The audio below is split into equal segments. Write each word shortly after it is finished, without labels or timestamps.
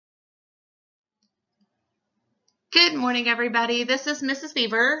Good morning, everybody. This is Mrs.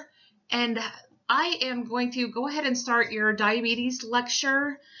 Beaver, and I am going to go ahead and start your diabetes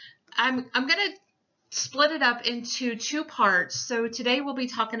lecture. I'm going to split it up into two parts. So today we'll be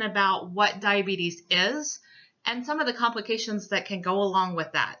talking about what diabetes is and some of the complications that can go along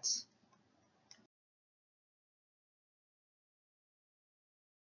with that.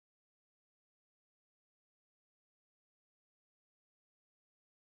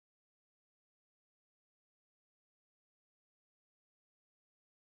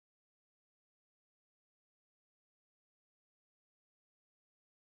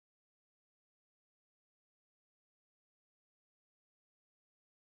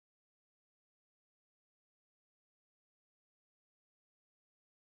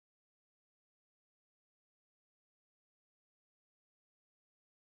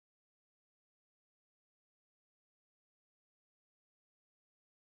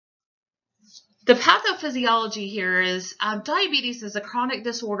 The pathophysiology here is diabetes is a chronic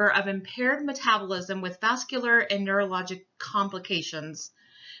disorder of impaired metabolism with vascular and neurologic complications.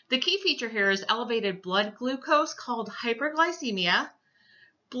 The key feature here is elevated blood glucose called hyperglycemia.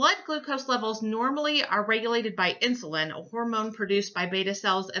 Blood glucose levels normally are regulated by insulin, a hormone produced by beta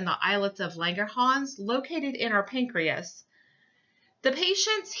cells in the islets of Langerhans located in our pancreas. The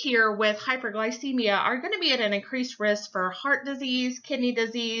patients here with hyperglycemia are going to be at an increased risk for heart disease, kidney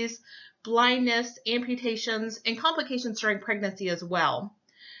disease, blindness, amputations, and complications during pregnancy as well.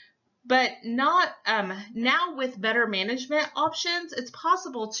 But not now with better management options, it's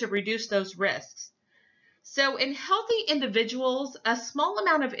possible to reduce those risks. So in healthy individuals, a small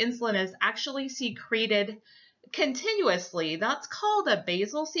amount of insulin is actually secreted continuously. That's called a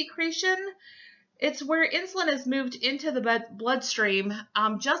basal secretion. It's where insulin is moved into the bloodstream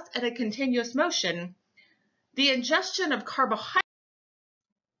just at a continuous motion. The ingestion of carbohydrates.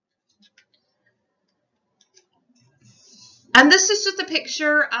 And this is just a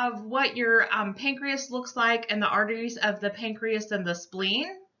picture of what your pancreas looks like and the arteries of the pancreas and the spleen.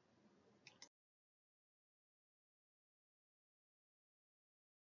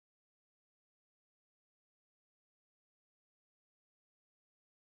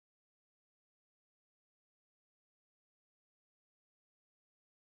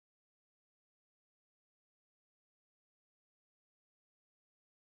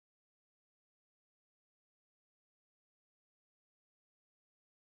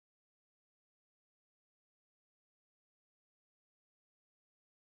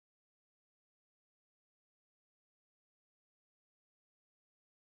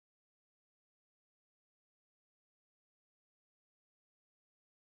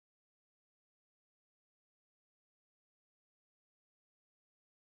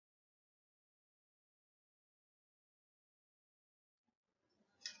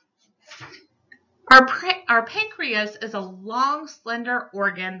 Our pancreas is a long, slender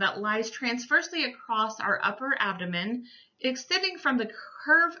organ that lies transversely across our upper abdomen, extending from the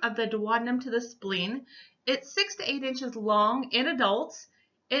curve of the duodenum to the spleen. It's 6 to 8 inches long in adults.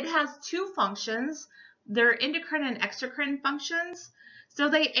 It has two functions. They're endocrine and exocrine functions. So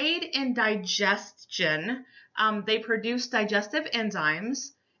they aid in digestion. They produce digestive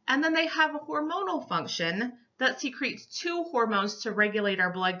enzymes. And then they have a hormonal function that secretes two hormones to regulate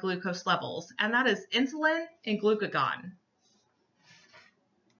our blood glucose levels, and that is insulin and glucagon.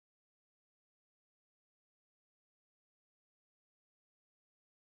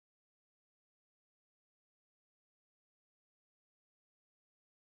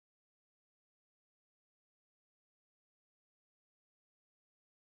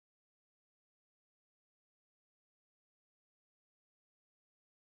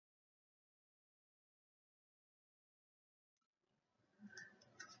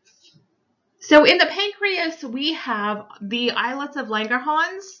 So in the pancreas, we have the islets of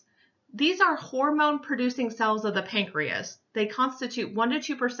Langerhans. These are hormone-producing cells of the pancreas. They constitute 1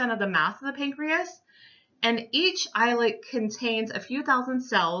 to 2% of the mass of the pancreas, and each islet contains a few thousand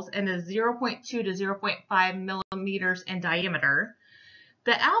cells and is 0.2 to 0.5 millimeters in diameter.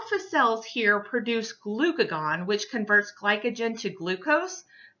 The alpha cells here produce glucagon, which converts glycogen to glucose.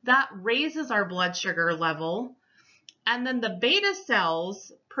 That raises our blood sugar level. And then the beta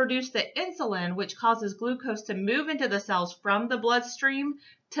cells produce the insulin, which causes glucose to move into the cells from the bloodstream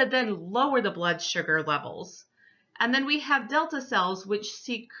to then lower the blood sugar levels. And then we have delta cells, which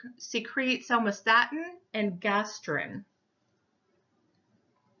secrete somatostatin and gastrin.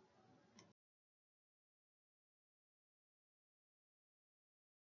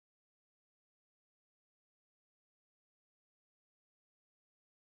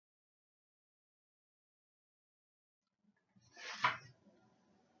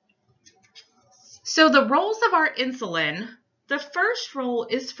 So the roles of our insulin, the first role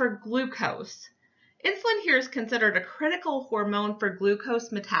is for glucose. Insulin here is considered a critical hormone for glucose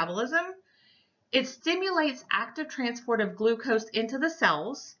metabolism. It stimulates active transport of glucose into the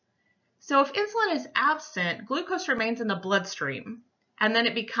cells. So if insulin is absent, glucose remains in the bloodstream, and then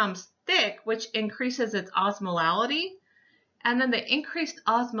it becomes thick, which increases its osmolality. And then the increased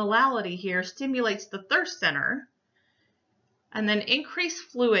osmolality here stimulates the thirst center. And then increased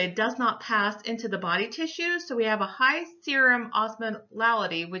fluid does not pass into the body tissue, so we have a high serum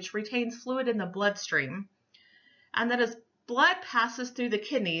osmolality, which retains fluid in the bloodstream. And then as blood passes through the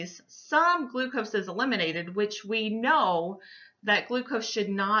kidneys, some glucose is eliminated, which we know that glucose should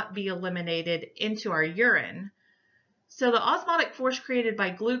not be eliminated into our urine. So the osmotic force created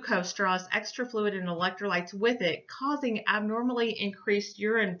by glucose draws extra fluid and electrolytes with it, causing abnormally increased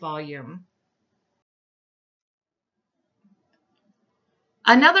urine volume.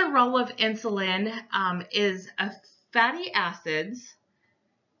 Another role of insulin is fatty acids.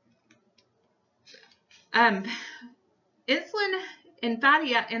 Insulin in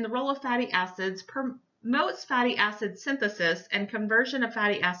the role of fatty acids promotes fatty acid synthesis and conversion of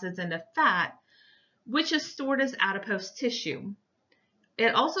fatty acids into fat, which is stored as adipose tissue.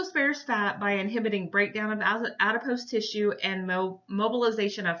 It also spares fat by inhibiting breakdown of adipose tissue and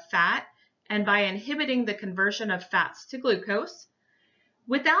mobilization of fat, and by inhibiting the conversion of fats to glucose.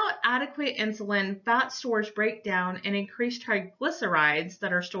 Without adequate insulin, fat stores break down and increase triglycerides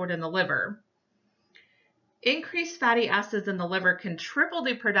that are stored in the liver. Increased fatty acids in the liver can triple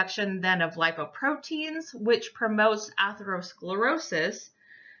the production then of lipoproteins, which promotes atherosclerosis.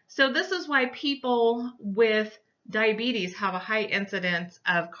 So this is why people with diabetes have a high incidence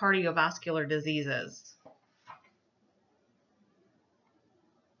of cardiovascular diseases.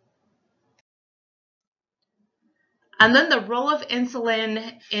 And then the role of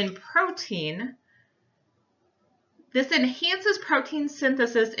insulin in protein. This enhances protein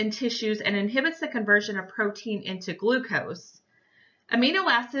synthesis in tissues and inhibits the conversion of protein into glucose. Amino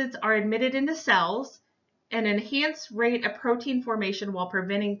acids are admitted into cells, an enhanced rate of protein formation while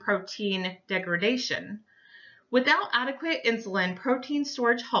preventing protein degradation. Without adequate insulin, protein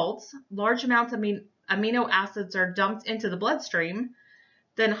storage halts, large amounts of amino acids are dumped into the bloodstream,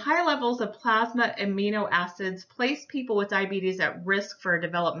 then high levels of plasma amino acids place people with diabetes at risk for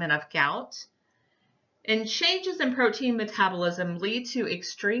development of gout. And changes in protein metabolism lead to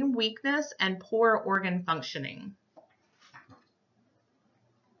extreme weakness and poor organ functioning.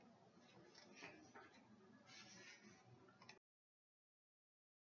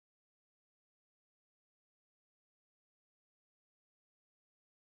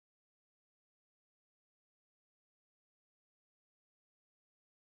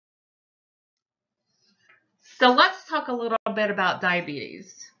 So let's talk a little bit about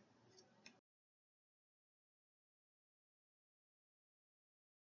diabetes.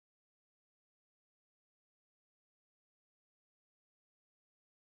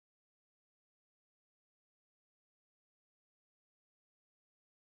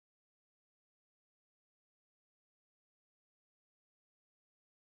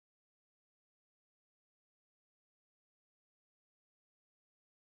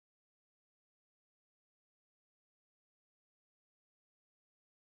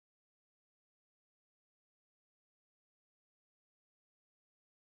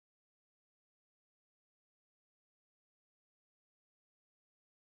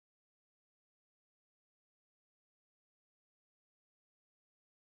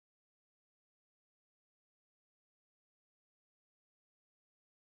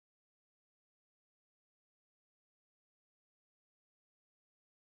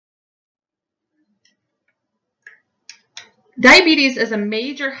 Diabetes is a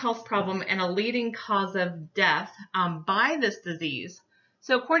major health problem and a leading cause of death by this disease.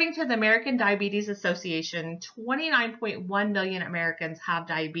 So according to the American Diabetes Association, 29.1 million Americans have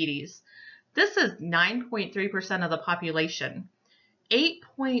diabetes. This is 9.3% of the population.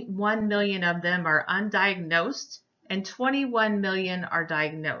 8.1 million of them are undiagnosed and 21 million are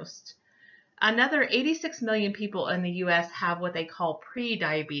diagnosed. Another 86 million people in the US have what they call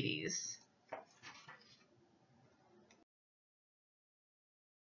pre-diabetes.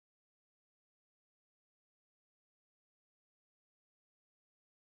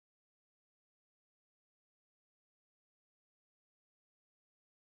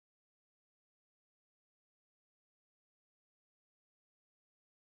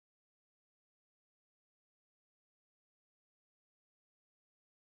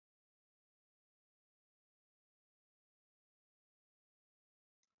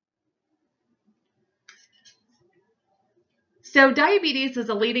 So diabetes is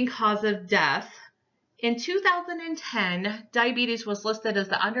a leading cause of death. In 2010, diabetes was listed as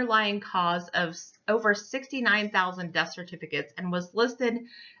the underlying cause of over 69,000 death certificates and was listed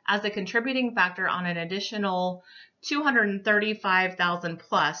as a contributing factor on an additional 235,000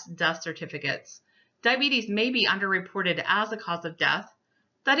 plus death certificates. Diabetes may be underreported as a cause of death.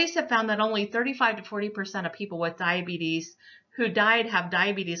 Studies have found that only 35 to 40% of people with diabetes who died have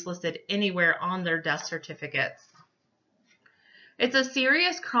diabetes listed anywhere on their death certificates. It's a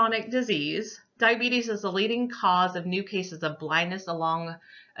serious chronic disease. Diabetes is the leading cause of new cases of blindness among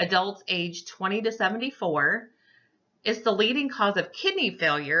adults aged 20 to 74. It's the leading cause of kidney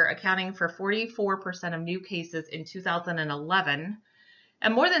failure, accounting for 44% of new cases in 2011.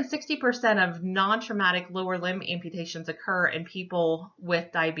 And more than 60% of non-traumatic lower limb amputations occur in people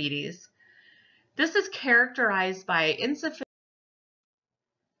with diabetes. This is characterized by insufficient.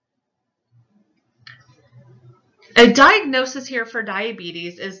 A diagnosis here for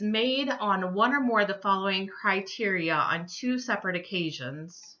diabetes is made on one or more of the following criteria on two separate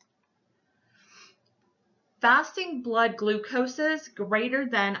occasions. Fasting blood glucoses greater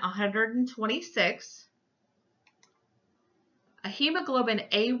than 126, a hemoglobin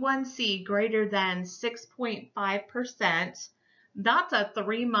A1C greater than 6.5%. That's a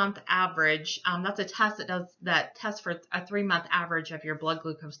 3-month average. That's a test that tests for a 3-month average of your blood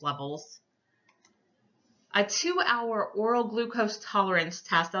glucose levels. A 2-hour oral glucose tolerance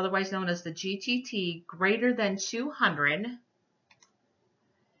test, otherwise known as the GTT, greater than 200,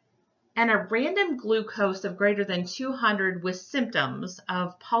 and a random glucose of greater than 200 with symptoms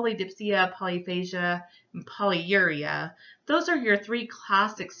of polydipsia, polyphagia, and polyuria. Those are your 3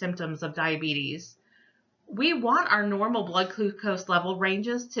 classic symptoms of diabetes. We want our normal blood glucose level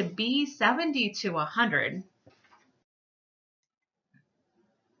ranges to be 70 to 100.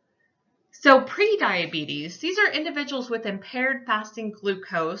 So pre-diabetes, these are individuals with impaired fasting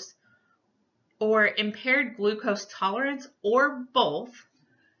glucose or impaired glucose tolerance or both.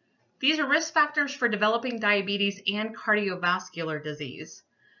 These are risk factors for developing diabetes and cardiovascular disease.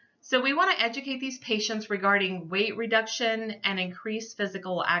 So we want to educate these patients regarding weight reduction and increased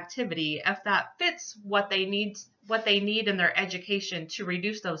physical activity if that fits what they need in their education to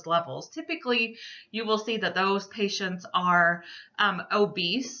reduce those levels. Typically, you will see that those patients are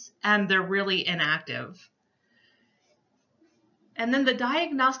obese and they're really inactive. And then the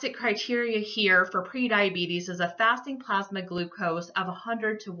diagnostic criteria here for prediabetes is a fasting plasma glucose of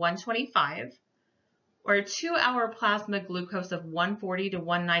 100 to 125, or a 2-hour plasma glucose of 140 to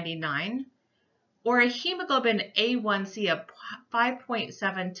 199, or a hemoglobin A1C of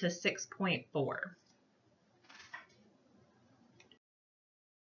 5.7 to 6.4.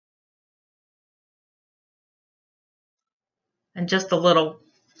 And just a little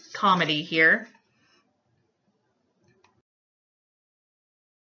comedy here.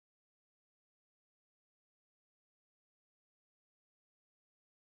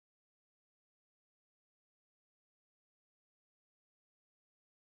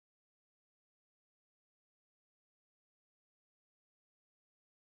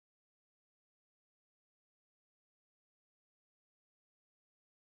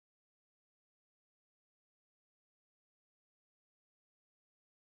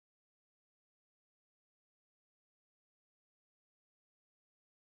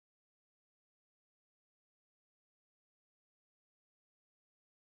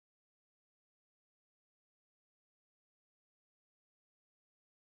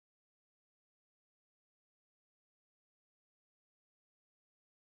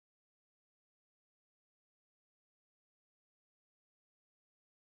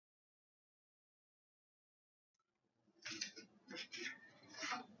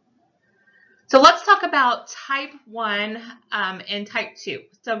 So let's talk about type 1 and type 2.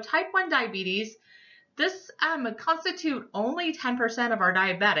 So type 1 diabetes, this constitute only 10% of our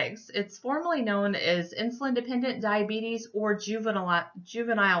diabetics. It's formally known as insulin-dependent diabetes or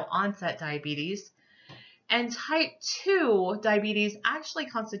juvenile onset diabetes. And type 2 diabetes actually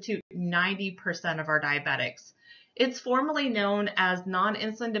constitute 90% of our diabetics. It's formally known as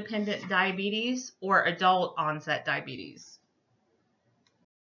non-insulin dependent diabetes or adult onset diabetes.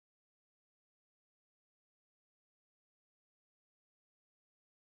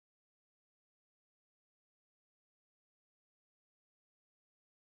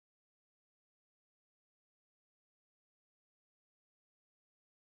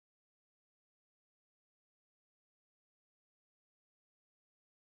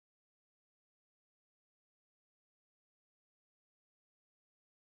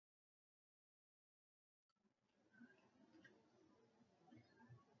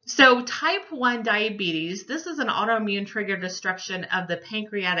 So type 1 diabetes, this is an autoimmune triggered destruction of the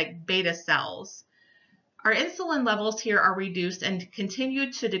pancreatic beta cells. Our insulin levels here are reduced and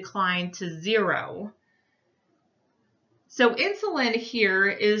continue to decline to 0. So insulin here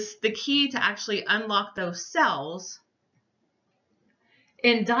is the key to actually unlock those cells.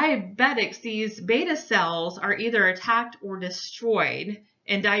 In diabetics, these beta cells are either attacked or destroyed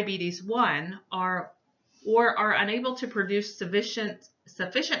in diabetes 1 or are unable to produce sufficient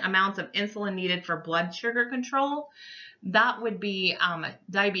amounts of insulin needed for blood sugar control. That would be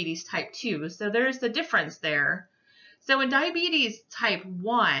diabetes type 2. So there's the difference there. So in diabetes type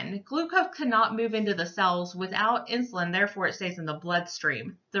 1, glucose cannot move into the cells without insulin, therefore it stays in the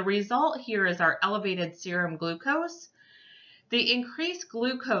bloodstream. The result here is our elevated serum glucose. The increased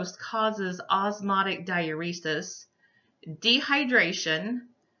glucose causes osmotic diuresis, dehydration.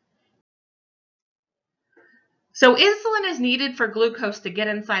 So insulin is needed for glucose to get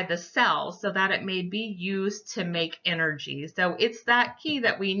inside the cell so that it may be used to make energy. So it's that key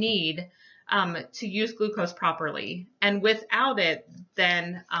that we need to use glucose properly. And without it,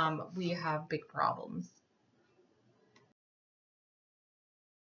 then we have big problems.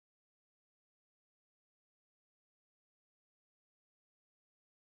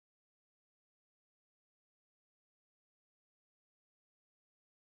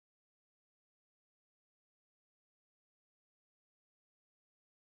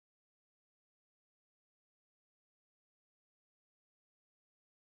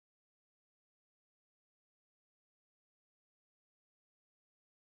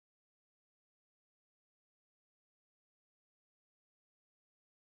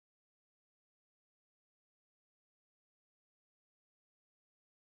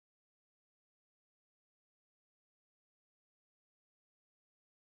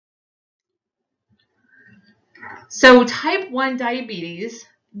 So type 1 diabetes,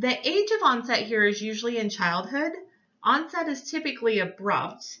 the age of onset here is usually in childhood. Onset is typically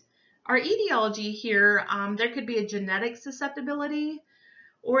abrupt. Our etiology here, there could be a genetic susceptibility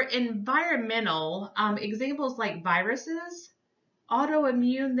or environmental, examples like viruses,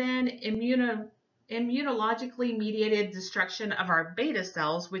 autoimmune, then immunologically mediated destruction of our beta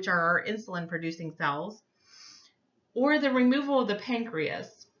cells, which are our insulin producing cells, or the removal of the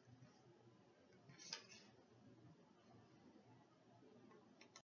pancreas.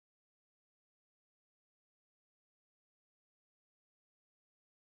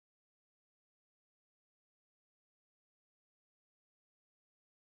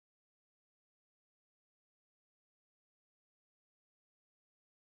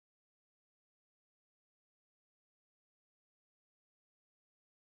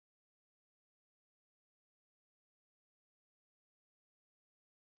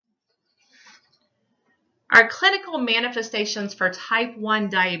 Our clinical manifestations for type 1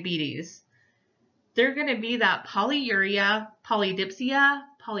 diabetes, they're going to be that polyuria, polydipsia,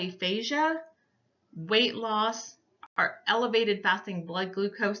 polyphagia, weight loss, our elevated fasting blood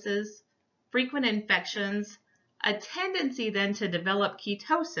glucoses, frequent infections, a tendency then to develop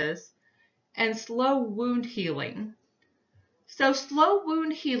ketosis, and slow wound healing. So slow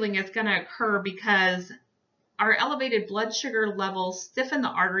wound healing is going to occur because our elevated blood sugar levels stiffen the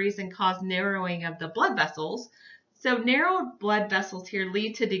arteries and cause narrowing of the blood vessels. So narrowed blood vessels here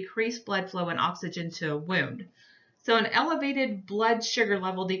lead to decreased blood flow and oxygen to a wound. So an elevated blood sugar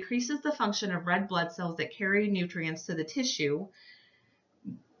level decreases the function of red blood cells that carry nutrients to the tissue.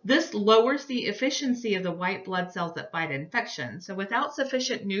 This lowers the efficiency of the white blood cells that fight infection. So without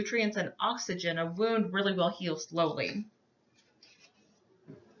sufficient nutrients and oxygen, a wound really will heal slowly.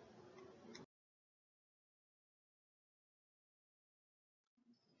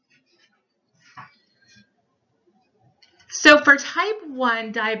 So for type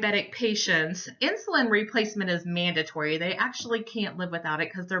 1 diabetic patients, insulin replacement is mandatory. They actually can't live without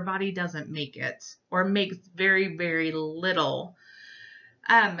it because their body doesn't make it or makes very, very little.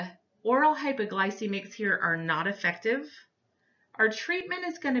 Oral hypoglycemics here are not effective. Our treatment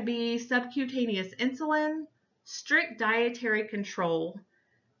is going to be subcutaneous insulin, strict dietary control,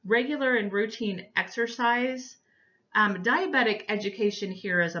 regular and routine exercise. Diabetic education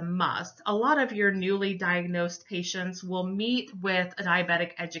here is a must. A lot of your newly diagnosed patients will meet with a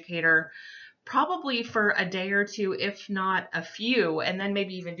diabetic educator probably for a day or two, if not a few, and then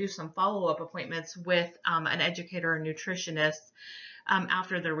maybe even do some follow-up appointments with an educator or nutritionist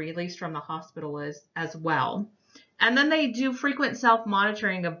after they're released from the hospital as well. And then they do frequent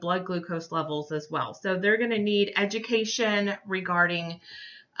self-monitoring of blood glucose levels as well. So they're going to need education regarding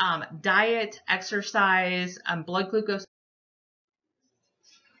diet, exercise, blood glucose.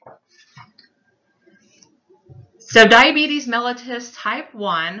 So diabetes mellitus type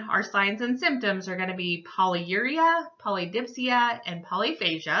 1, our signs and symptoms are going to be polyuria, polydipsia, and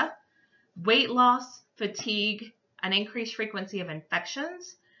polyphagia, weight loss, fatigue, an increased frequency of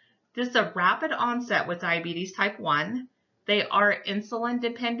infections. This is a rapid onset with diabetes type 1. They are insulin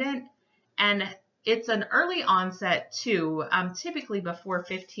dependent, and it's an early onset too, typically before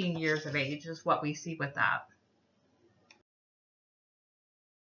 15 years of age is what we see with that.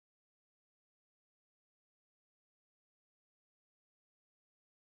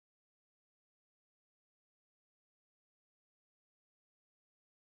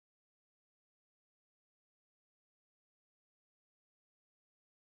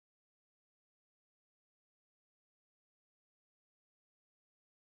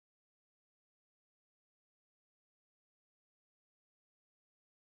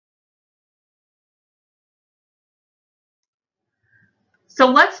 So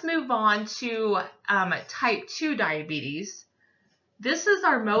let's move on to type 2 diabetes. This is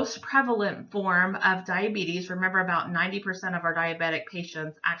our most prevalent form of diabetes. Remember, about 90% of our diabetic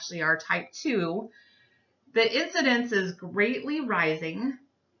patients actually are type 2. The incidence is greatly rising.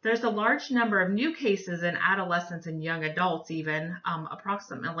 There's a large number of new cases in adolescents and young adults even,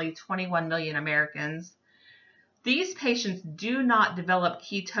 approximately 21 million Americans. These patients do not develop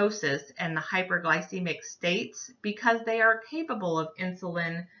ketosis and the hyperglycemic states because they are capable of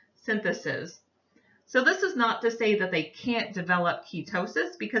insulin synthesis. So this is not to say that they can't develop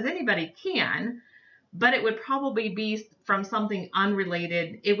ketosis, because anybody can, but it would probably be from something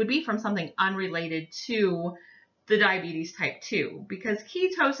unrelated. It would be from something unrelated to the diabetes type 2, because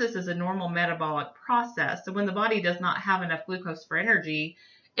ketosis is a normal metabolic process. So when the body does not have enough glucose for energy,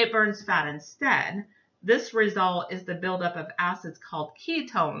 it burns fat instead. This result is the buildup of acids called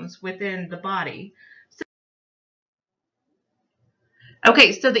ketones within the body.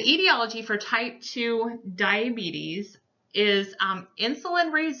 Okay, so the etiology for type 2 diabetes is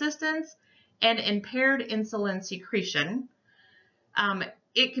insulin resistance and impaired insulin secretion.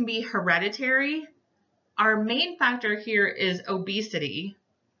 It can be hereditary. Our main factor here is obesity.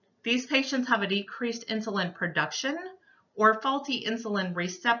 These patients have a decreased insulin production or faulty insulin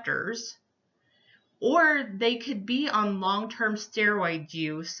receptors, or they could be on long-term steroid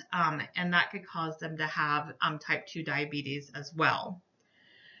use, and that could cause them to have type 2 diabetes as well.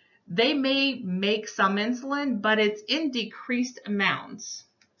 They may make some insulin, but it's in decreased amounts.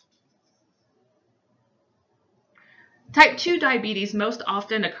 Type 2 diabetes most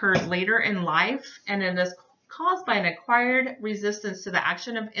often occurs later in life, and it is caused by an acquired resistance to the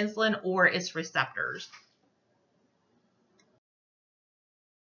action of insulin or its receptors.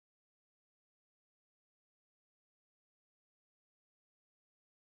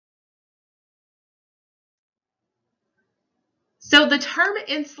 So the term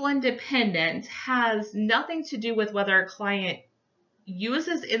insulin dependent has nothing to do with whether a client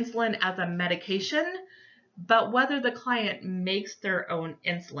uses insulin as a medication, but whether the client makes their own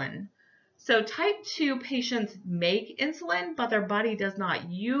insulin. So type 2 patients make insulin, but their body does not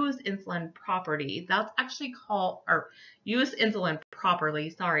use insulin properly. That's actually called, or use insulin properly,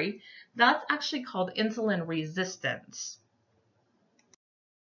 sorry. That's actually called insulin resistance.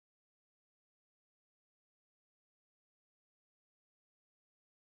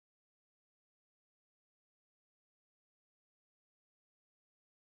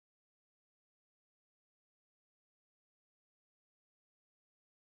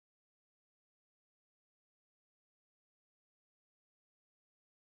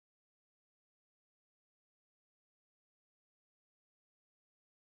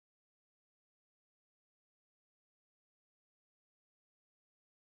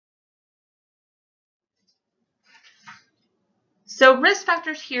 So risk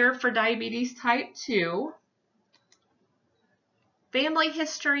factors here for diabetes type 2: family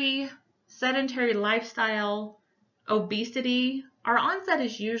history, sedentary lifestyle, obesity. Our onset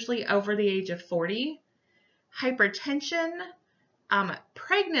is usually over the age of 40. Hypertension,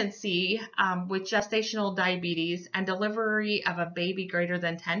 pregnancy with gestational diabetes, and delivery of a baby greater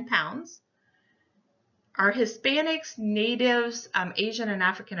than 10 pounds. Our Hispanics, Natives, Asian and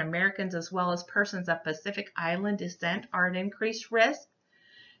African Americans, as well as persons of Pacific Island descent are at increased risk.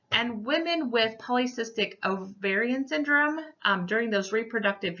 And women with polycystic ovarian syndrome during those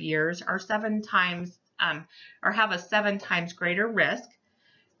reproductive years are have a 7 times greater risk.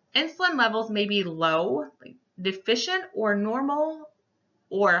 Insulin levels may be low, deficient, or normal,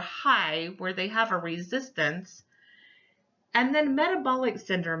 or high where they have a resistance. And then metabolic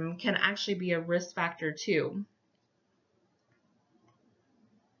syndrome can actually be a risk factor too.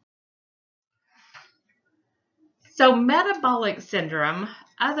 So metabolic syndrome,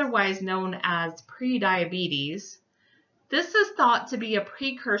 otherwise known as prediabetes, this is thought to be a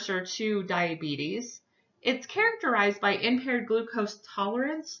precursor to diabetes. It's characterized by impaired glucose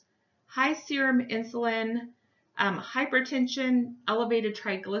tolerance, high serum insulin, hypertension, elevated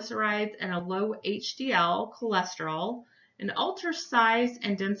triglycerides, and a low HDL cholesterol, and alter size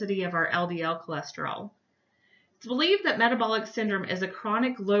and density of our LDL cholesterol. It's believed that metabolic syndrome is a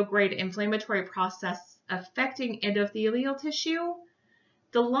chronic low-grade inflammatory process affecting endothelial tissue.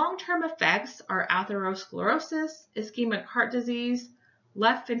 The long-term effects are atherosclerosis, ischemic heart disease,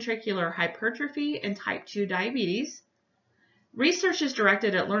 left ventricular hypertrophy, and type 2 diabetes. Research is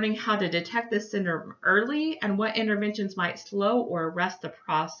directed at learning how to detect this syndrome early and what interventions might slow or arrest the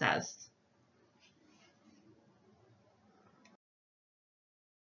process.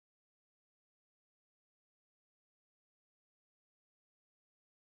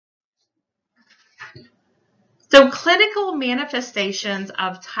 So clinical manifestations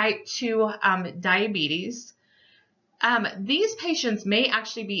of type 2 diabetes. These patients may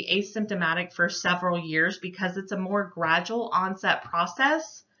actually be asymptomatic for several years because it's a more gradual onset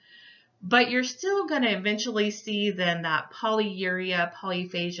process, but you're still going to eventually see then that polyuria,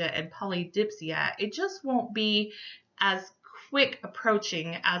 polyphagia, and polydipsia. It just won't be as quick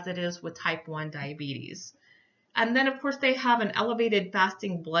approaching as it is with type 1 diabetes. And then, of course, they have an elevated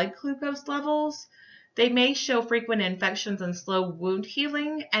fasting blood glucose levels. They may show frequent infections and slow wound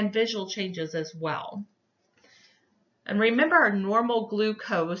healing and visual changes as well. And remember our normal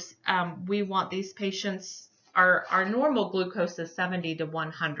glucose, we want these patients, our normal glucose is 70 to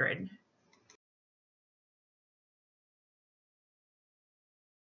 100.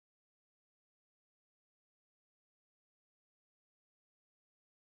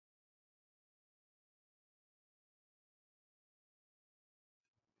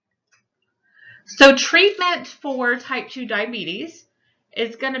 So treatment for type 2 diabetes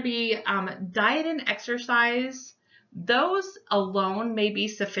is going to be diet and exercise. Those alone may be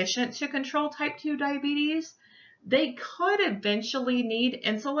sufficient to control type 2 diabetes. They could eventually need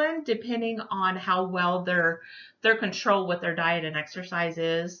insulin depending on how well their control with their diet and exercise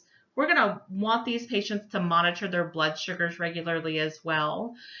is. We're going to want these patients to monitor their blood sugars regularly as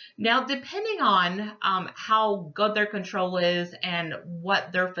well. Now, depending on how good their control is and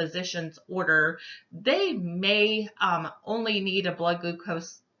what their physicians order, they may only need a blood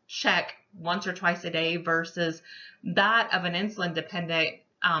glucose check once or twice a day versus that of an insulin-dependent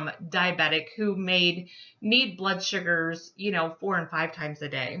diabetic who may need blood sugars, 4 and 5 times a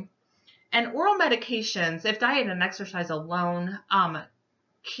day. And oral medications, if diet and exercise alone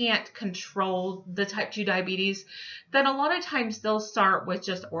can't control the type 2 diabetes, then a lot of times they'll start with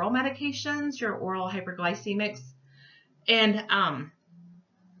just oral medications, your oral hyperglycemics. And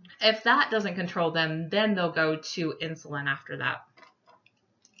if that doesn't control them, then they'll go to insulin after that.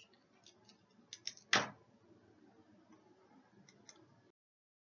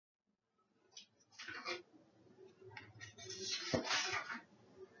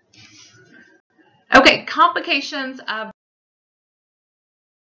 Okay, complications of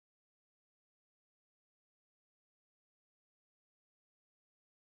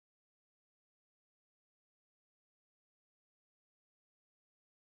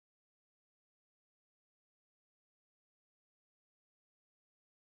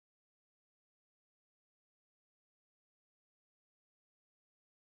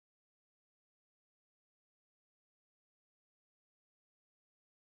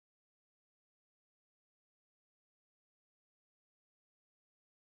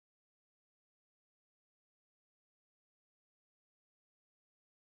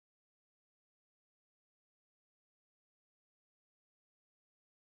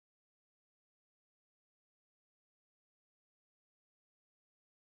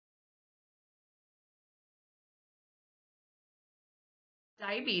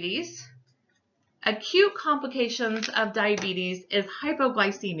diabetes. Acute complications of diabetes is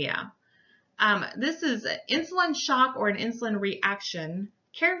hypoglycemia. This is insulin shock or an insulin reaction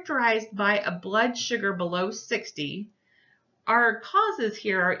characterized by a blood sugar below 60. Our causes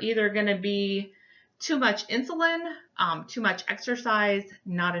here are either going to be too much insulin, too much exercise,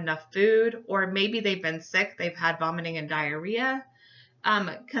 not enough food, or maybe they've been sick, they've had vomiting and diarrhea,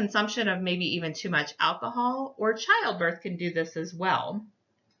 consumption of maybe even too much alcohol, or childbirth can do this as well.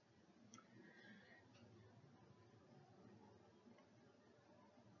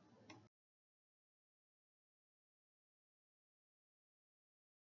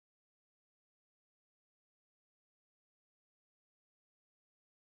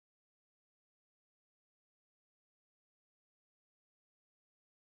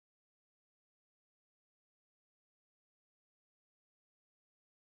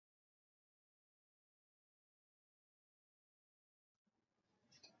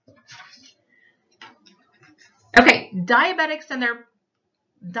 Okay, diabetics and their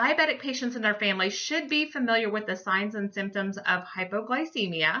diabetic patients and their families should be familiar with the signs and symptoms of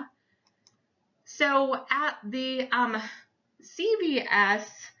hypoglycemia. So at the CVS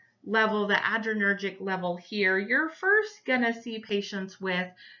level, the adrenergic level here, you're first going to see patients with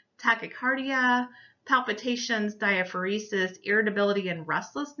tachycardia, palpitations, diaphoresis, irritability, and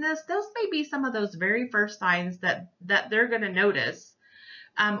restlessness. Those may be some of those very first signs that they're going to notice.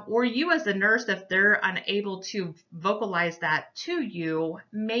 Or you as a nurse, if they're unable to vocalize that to you,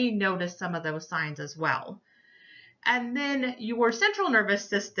 may notice some of those signs as well. And then your central nervous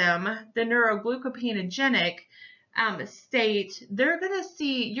system, the neuroglucopenogenic state, you're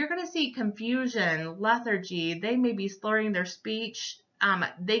going to see confusion, lethargy. They may be slurring their speech.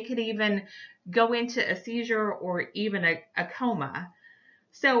 They could even go into a seizure or even a coma.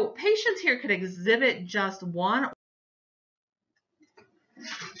 So patients here could exhibit just one.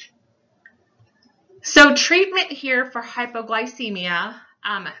 So treatment here for hypoglycemia,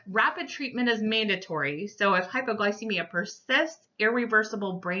 rapid treatment is mandatory. So if hypoglycemia persists,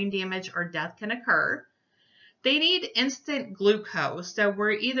 irreversible brain damage or death can occur. They need instant glucose. So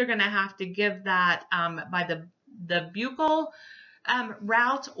we're either going to have to give that by the buccal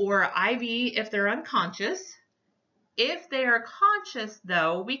route or IV if they're unconscious. If they are conscious,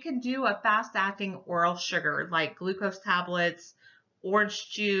 though, we can do a fast-acting oral sugar like glucose tablets, orange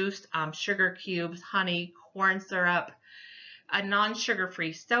juice, sugar cubes, honey, corn syrup, a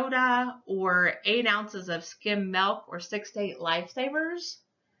non-sugar-free soda, or 8 ounces of skim milk or 6 to 8 lifesavers.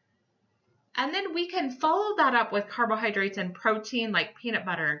 And then we can follow that up with carbohydrates and protein like peanut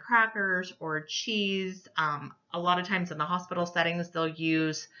butter and crackers or cheese. A lot of times in the hospital settings, they'll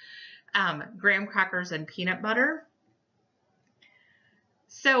use graham crackers and peanut butter.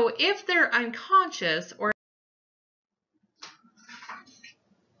 So if they're unconscious or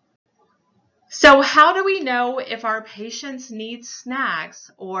So how do we know if our patients need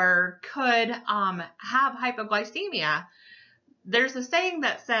snacks or could have hypoglycemia? There's a saying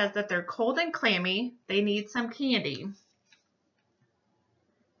that says that they're cold and clammy, they need some candy.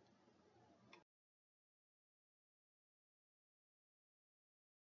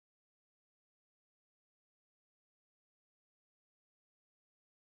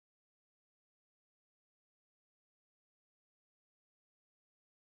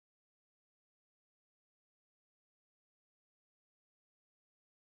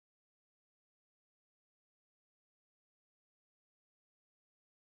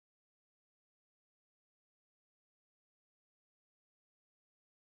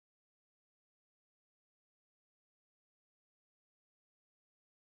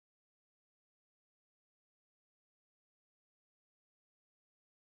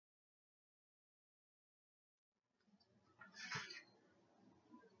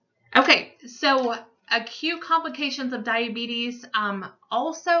 Okay, so acute complications of diabetes,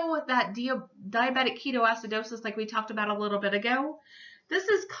 also that diabetic ketoacidosis like we talked about a little bit ago. This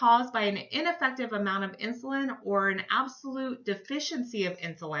is caused by an ineffective amount of insulin or an absolute deficiency of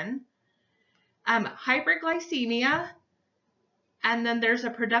insulin, hyperglycemia, and then there's a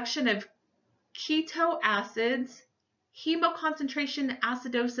production of keto acids, hemoconcentration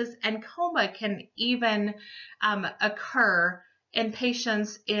acidosis, and coma can even occur in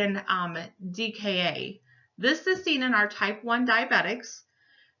patients in DKA. This is seen in our type 1 diabetics.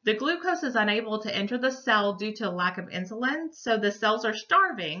 The glucose is unable to enter the cell due to lack of insulin, so the cells are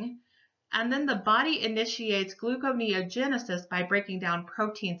starving, and then the body initiates gluconeogenesis by breaking down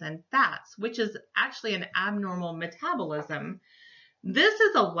proteins and fats, which is actually an abnormal metabolism. This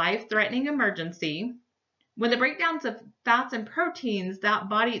is a life-threatening emergency. When the breakdowns of fats and proteins,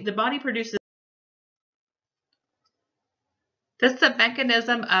 the body produces. This is a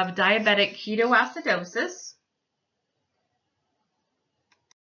mechanism of diabetic ketoacidosis.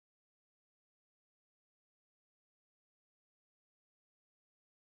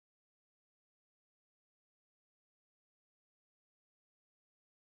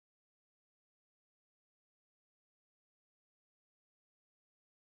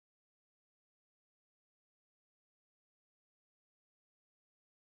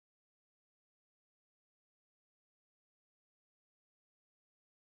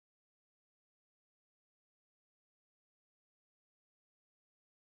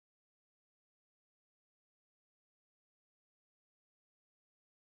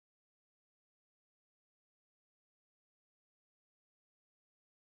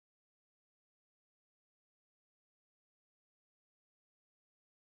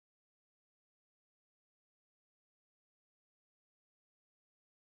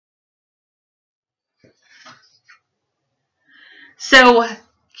 So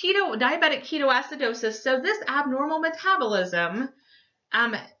diabetic ketoacidosis, so this abnormal metabolism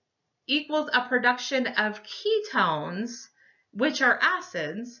equals a production of ketones, which are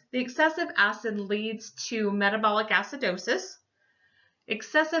acids. The excessive acid leads to metabolic acidosis.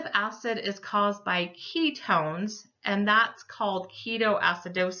 Excessive acid is caused by ketones, and that's called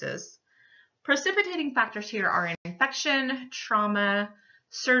ketoacidosis. Precipitating factors here are infection, trauma,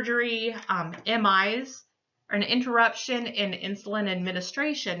 surgery, MIs, or an interruption in insulin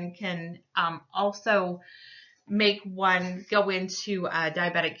administration can also make one go into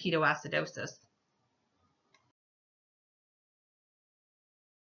diabetic ketoacidosis.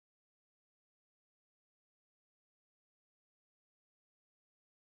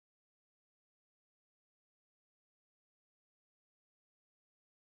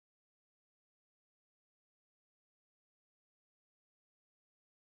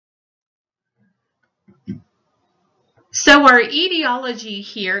 So our etiology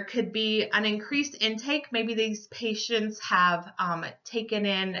here could be an increased intake. Maybe these patients have taken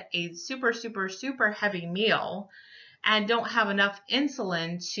in a super heavy meal and don't have enough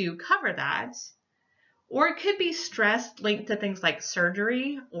insulin to cover that. Or it could be stress linked to things like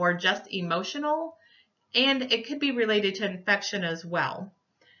surgery or just emotional, and it could be related to infection as well.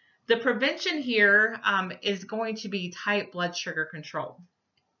 The prevention here is going to be tight blood sugar control.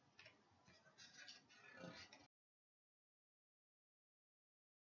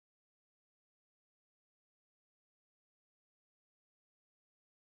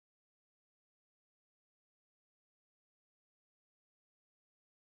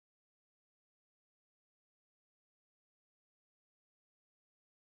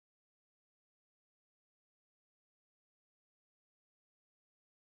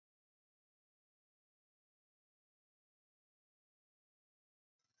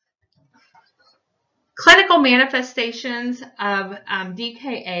 Clinical manifestations of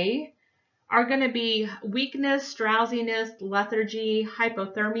DKA are going to be weakness, drowsiness, lethargy,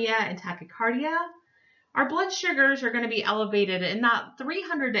 hypothermia, and tachycardia. Our blood sugars are going to be elevated in that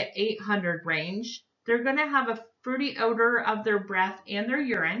 300 to 800 range. They're going to have a fruity odor of their breath and their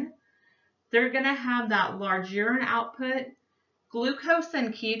urine. They're going to have that large urine output. Glucose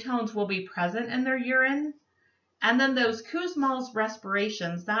and ketones will be present in their urine. And then those Kussmaul's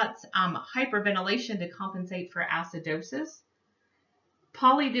respirations, that's hyperventilation to compensate for acidosis.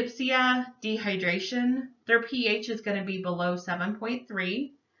 Polydipsia, dehydration, their pH is going to be below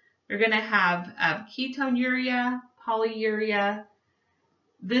 7.3. You're going to have ketonuria, polyuria.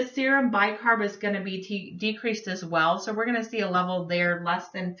 This serum bicarb is going to be decreased as well, so we're going to see a level there less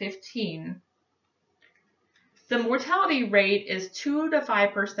than 15. The mortality rate is 2 to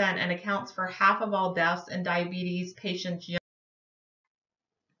 5% and accounts for half of all deaths in diabetes patients.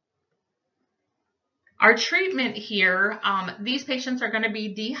 Our treatment here, these patients are going to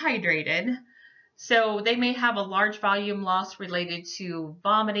be dehydrated. So they may have a large volume loss related to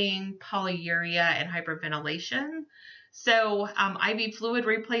vomiting, polyuria, and hyperventilation. So IV fluid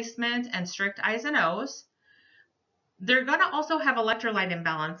replacement and strict I's and O's. They're going to also have electrolyte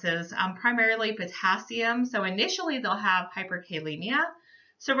imbalances, primarily potassium. So initially they'll have hyperkalemia.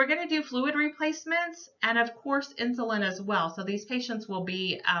 So we're going to do fluid replacements and of course insulin as well. So these patients will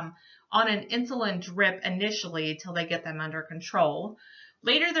be on an insulin drip initially till they get them under control.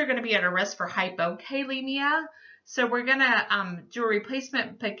 Later they're going to be at a risk for hypokalemia. So we're going to do a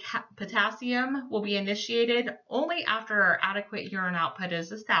replacement potassium will be initiated only after our adequate urine output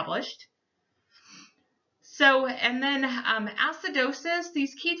is established. So, and then acidosis,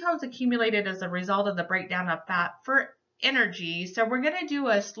 these ketones accumulated as a result of the breakdown of fat for energy. So we're going to do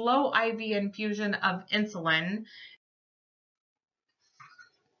a slow IV infusion of insulin.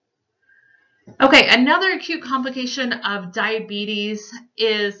 Okay, another acute complication of diabetes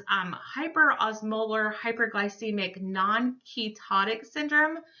is hyperosmolar hyperglycemic non-ketotic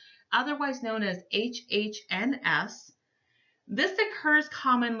syndrome, otherwise known as HHNS. This occurs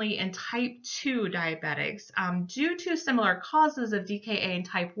commonly in type 2 diabetics due to similar causes of DKA in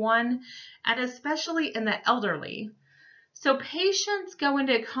type 1 and especially in the elderly. So patients go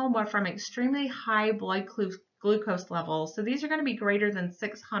into coma from extremely high blood glucose levels. So these are going to be greater than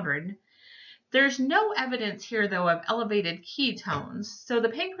 600. There's no evidence here, though, of elevated ketones. So the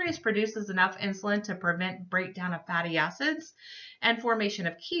pancreas produces enough insulin to prevent breakdown of fatty acids and formation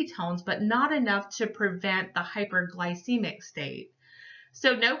of ketones, but not enough to prevent the hyperglycemic state.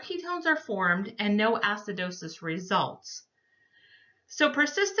 So no ketones are formed and no acidosis results. So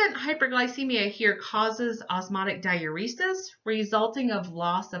persistent hyperglycemia here causes osmotic diuresis, resulting of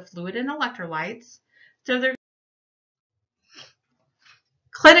loss of fluid and electrolytes. So there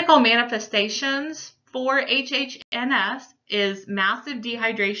clinical manifestations for HHNS is massive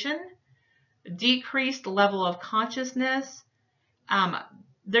dehydration, decreased level of consciousness,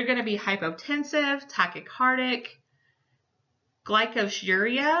 They're going to be hypotensive, tachycardic,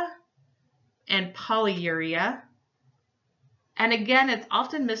 glycosuria, and polyuria. And again, it's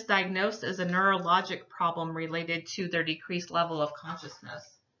often misdiagnosed as a neurologic problem related to their decreased level of consciousness.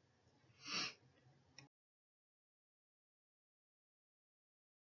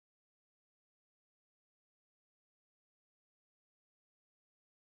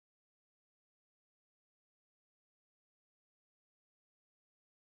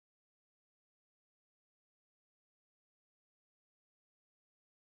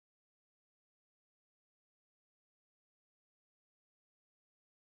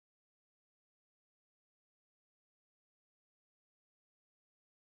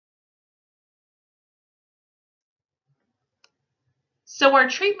 So our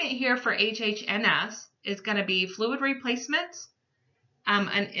treatment here for HHNS is going to be fluid replacement,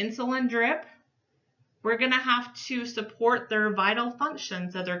 an insulin drip. We're going to have to support their vital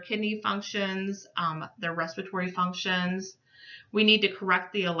functions, so their kidney functions, their respiratory functions. We need to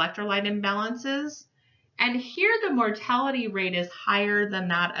correct the electrolyte imbalances. And here the mortality rate is higher than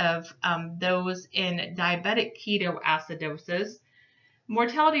that of those in diabetic ketoacidosis.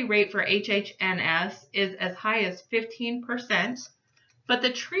 Mortality rate for HHNS is as high as 15%, but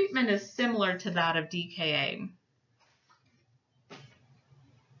the treatment is similar to that of DKA.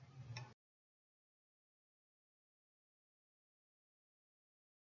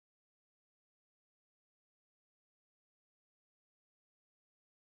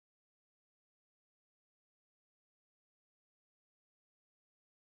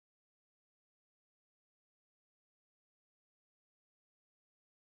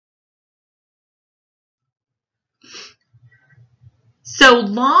 So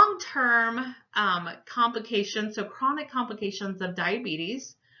long-term complications, so chronic complications of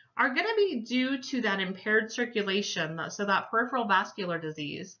diabetes, are going to be due to that impaired circulation, so that peripheral vascular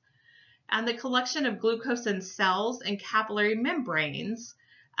disease, and the collection of glucose in cells and capillary membranes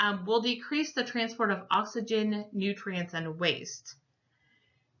will decrease the transport of oxygen, nutrients, and waste.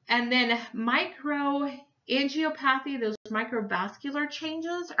 And then microangiopathy, those microvascular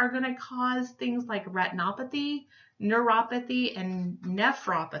changes, are going to cause things like retinopathy, neuropathy, and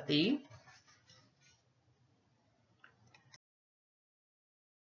nephropathy.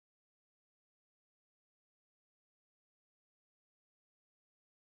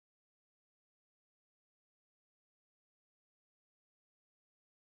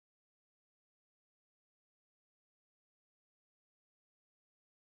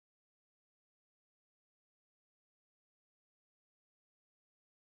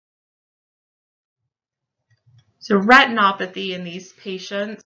 So retinopathy in these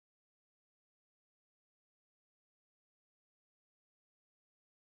patients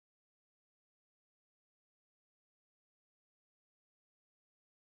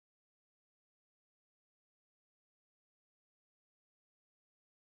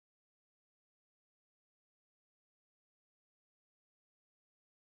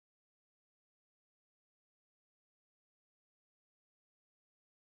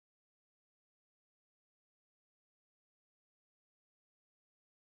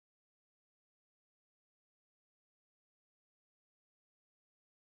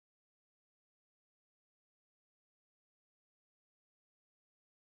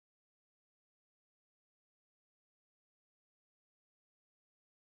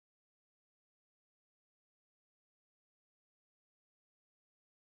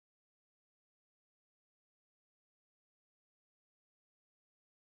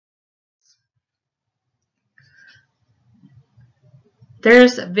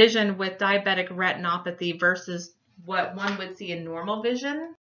there's vision with diabetic retinopathy versus what one would see in normal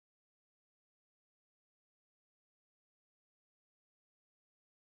vision.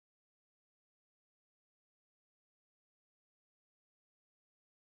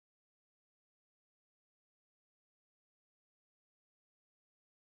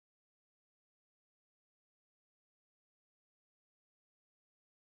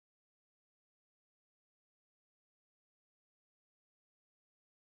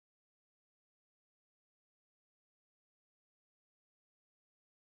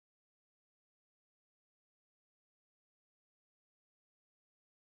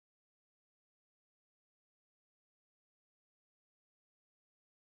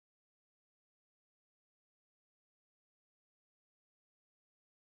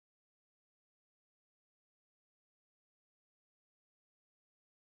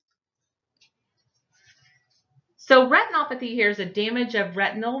 So retinopathy here is a damage of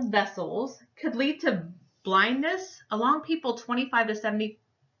retinal vessels, could lead to blindness along people 25 to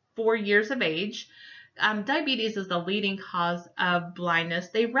 74 years of age. Diabetes is the leading cause of blindness.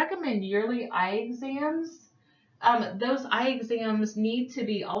 They recommend yearly eye exams. Those eye exams need to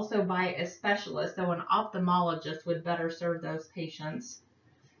be also by a specialist, so an ophthalmologist would better serve those patients.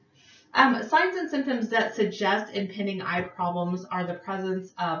 Signs and symptoms that suggest impending eye problems are the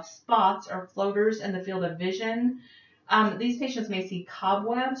presence of spots or floaters in the field of vision. These patients may see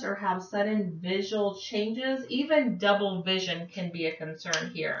cobwebs or have sudden visual changes. Even double vision can be a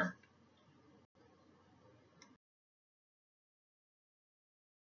concern here.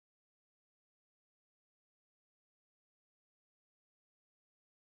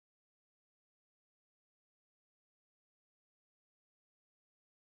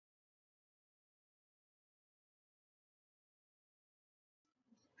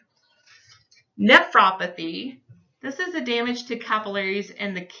 Nephropathy. This is a damage to capillaries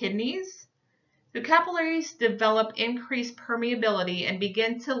in the kidneys. The capillaries develop increased permeability and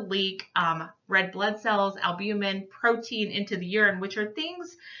begin to leak red blood cells, albumin, protein into the urine, which are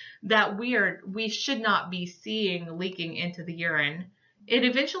things that we should not be seeing leaking into the urine. It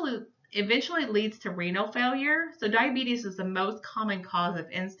eventually leads to renal failure. So diabetes is the most common cause of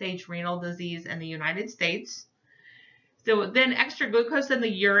end-stage renal disease in the United States. So then extra glucose in the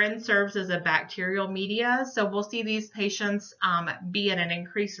urine serves as a bacterial media. So we'll see these patients be at an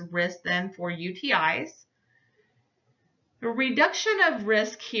increased risk then for UTIs. The reduction of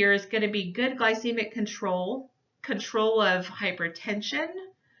risk here is going to be good glycemic control, control of hypertension.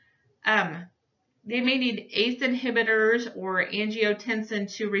 They may need ACE inhibitors or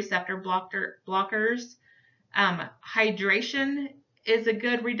angiotensin II receptor blockers. Hydration is a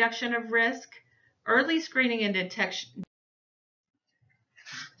good reduction of risk. Early screening and detection.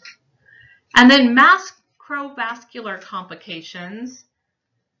 And then macrovascular complications.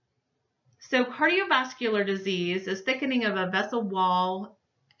 So cardiovascular disease is thickening of a vessel wall,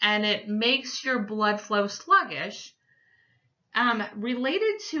 and it makes your blood flow sluggish.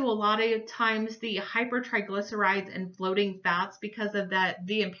 Related to a lot of times the hypertriglycerides and floating fats because of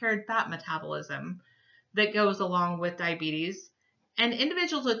the impaired fat metabolism that goes along with diabetes. And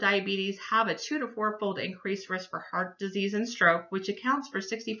individuals with diabetes have a 2 to 4-fold increased risk for heart disease and stroke, which accounts for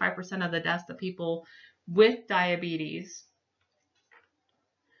 65% of the deaths of people with diabetes.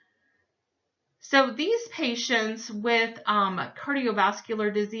 So these patients with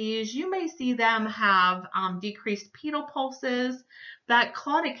cardiovascular disease, you may see them have decreased pedal pulses, that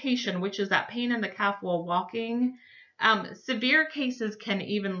claudication, which is that pain in the calf while walking. Severe cases can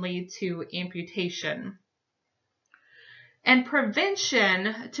even lead to amputation. And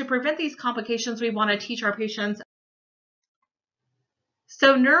prevention, to prevent these complications, we want to teach our patients.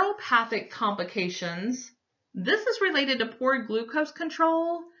 So neuropathic complications, this is related to poor glucose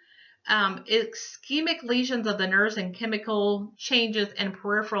control, ischemic lesions of the nerves and chemical changes in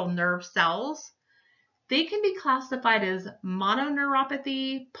peripheral nerve cells. They can be classified as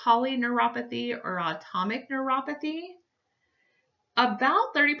mononeuropathy, polyneuropathy, or atomic neuropathy.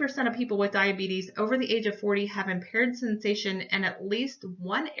 About 30% of people with diabetes over the age of 40 have impaired sensation in at least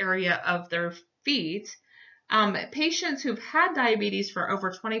one area of their feet. Patients who've had diabetes for over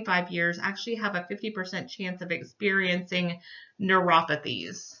 25 years actually have a 50% chance of experiencing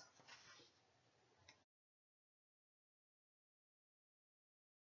neuropathies.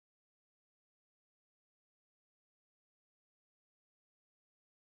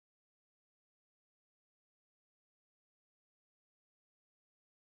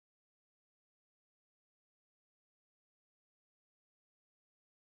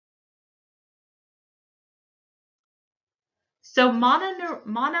 So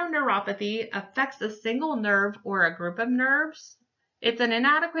mononeuropathy affects a single nerve or a group of nerves. Its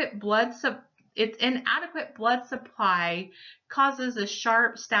inadequate blood supply causes a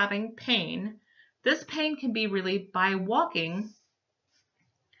sharp stabbing pain. This pain can be relieved by walking.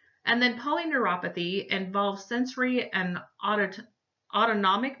 And then polyneuropathy involves sensory and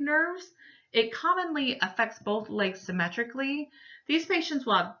autonomic nerves. It commonly affects both legs symmetrically. These patients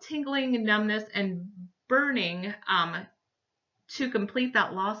will have tingling, numbness, and burning to complete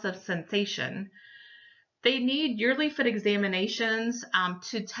that loss of sensation. They need yearly foot examinations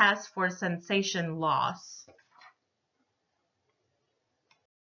to test for sensation loss.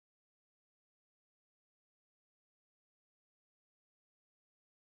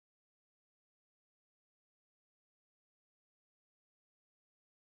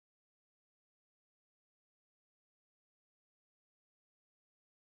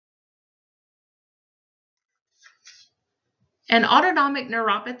 And autonomic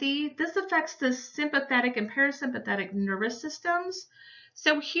neuropathy, this affects the sympathetic and parasympathetic nervous systems.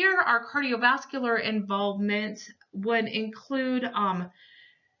 So here our cardiovascular involvement would include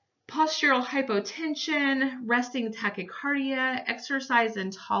postural hypotension, resting tachycardia, exercise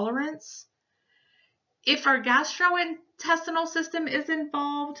intolerance. If our gastrointestinal system is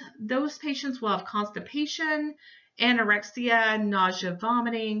involved, those patients will have constipation, anorexia, nausea,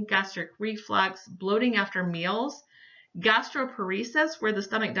 vomiting, gastric reflux, bloating after meals, gastroparesis, where the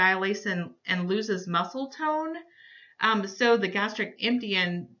stomach dilates and loses muscle tone. So the gastric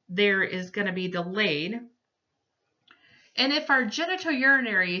emptying there is going to be delayed. And if our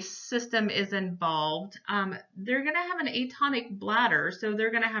genitourinary system is involved, they're going to have an atonic bladder, so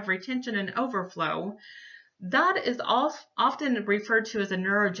they're going to have retention and overflow. That is often referred to as a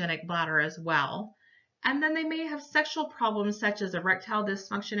neurogenic bladder as well. And then they may have sexual problems such as erectile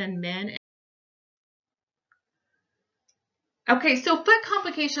dysfunction in men. Okay, so foot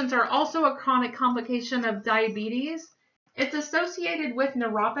complications are also a chronic complication of diabetes. It's associated with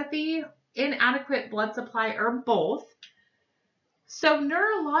neuropathy, inadequate blood supply, or both. So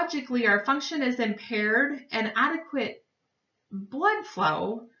neurologically, our function is impaired and adequate blood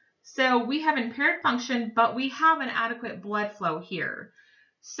flow. So we have impaired function, but we have an adequate blood flow here.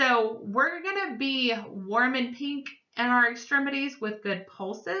 So we're going to be warm and pink in our extremities with good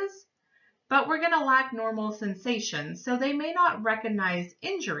pulses, but we're going to lack normal sensations. So they may not recognize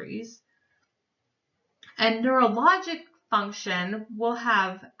injuries. And neurologic function will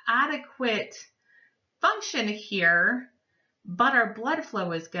have adequate function here, but our blood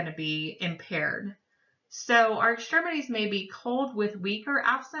flow is going to be impaired. So our extremities may be cold with weak or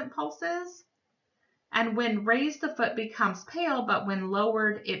absent pulses. And when raised, the foot becomes pale, but when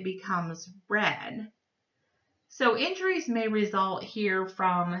lowered, it becomes red. So injuries may result here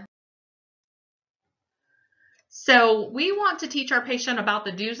from. So we want to teach our patient about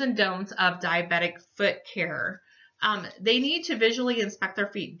the do's and don'ts of diabetic foot care. They need to visually inspect their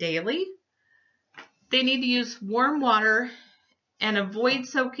feet daily. They need to use warm water and avoid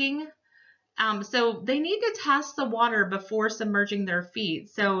soaking. So they need to test the water before submerging their feet,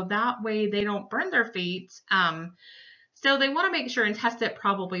 so that way they don't burn their feet. So they want to make sure and test it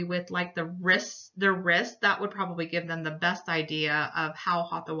probably with like their wrist. That would probably give them the best idea of how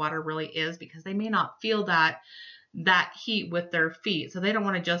hot the water really is, because they may not feel that heat with their feet. So they don't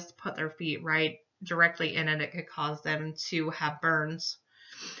want to just put their feet right directly in it. It could cause them to have burns.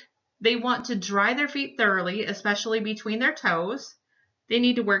 They want to dry their feet thoroughly, especially between their toes. They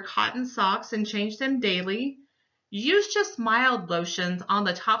need to wear cotton socks and change them daily. Use just mild lotions on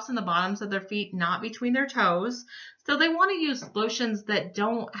the tops and the bottoms of their feet, not between their toes. So they want to use lotions that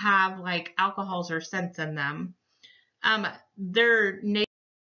don't have like alcohols or scents in them.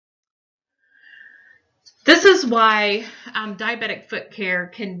 This is why diabetic foot care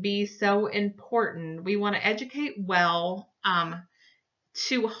can be so important. We want to educate well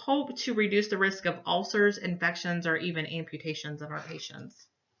to hope to reduce the risk of ulcers, infections, or even amputations in our patients.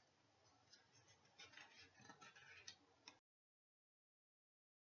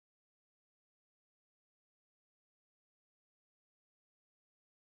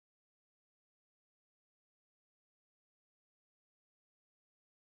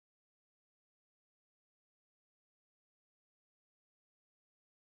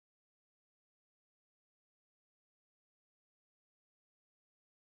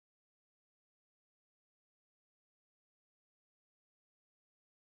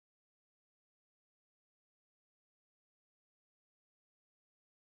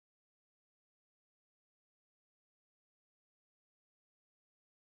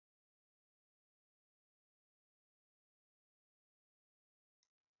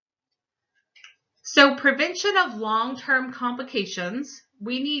 So prevention of long-term complications,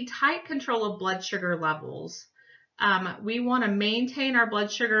 we need tight control of blood sugar levels. We want to maintain our blood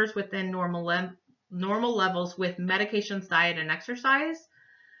sugars within normal levels with medications, diet, and exercise.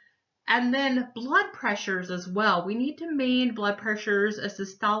 And then blood pressures as well. We need to maintain blood pressures, a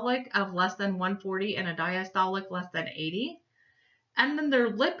systolic of less than 140 and a diastolic less than 80. And then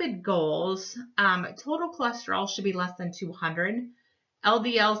their lipid goals, total cholesterol should be less than 200,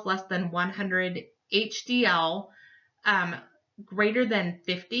 LDLs less than 100, HDL greater than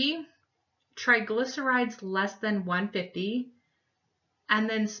 50, triglycerides less than 150, and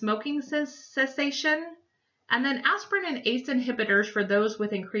then smoking cessation, and then aspirin and ACE inhibitors for those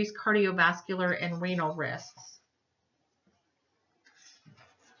with increased cardiovascular and renal risks.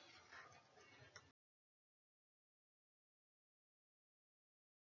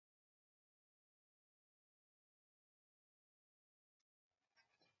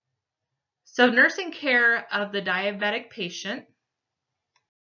 So nursing care of the diabetic patient.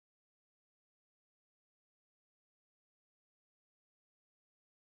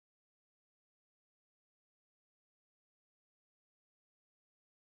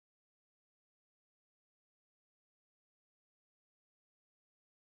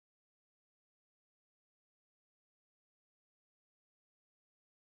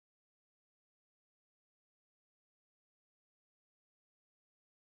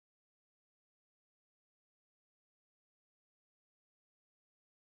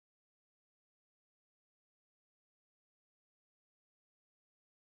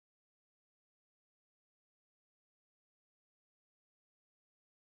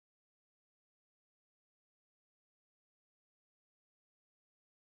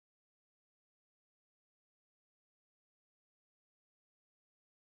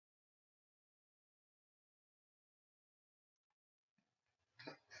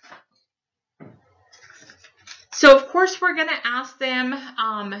 So of course we're going to ask them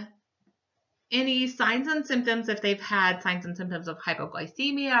any signs and symptoms if they've had signs and symptoms of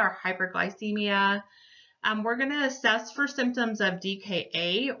hypoglycemia or hyperglycemia. We're going to assess for symptoms of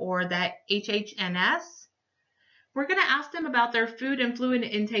DKA or that HHNS. We're going to ask them about their food and fluid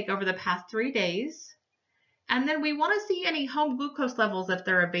intake over the past 3 days. And then we want to see any home glucose levels if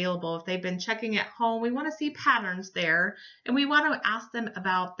they're available. If they've been checking at home, we want to see patterns there. And we want to ask them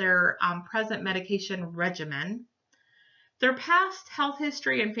about their present medication regimen. Their past health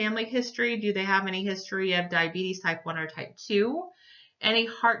history and family history. Do they have any history of diabetes type 1 or type 2? Any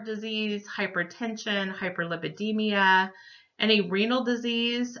heart disease, hypertension, hyperlipidemia, any renal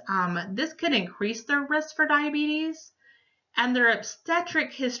disease? This could increase their risk for diabetes. And their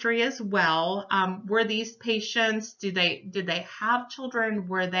obstetric history as well. Were these patients, did they have children?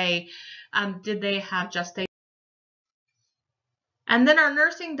 Did they have gestation? And then our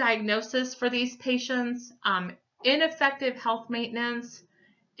nursing diagnosis for these patients, ineffective health maintenance,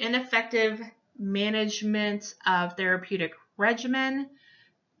 ineffective management of therapeutic regimen,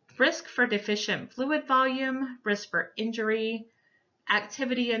 risk for deficient fluid volume, risk for injury,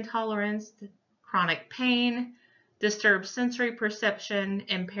 activity intolerance, chronic pain, disturbed sensory perception,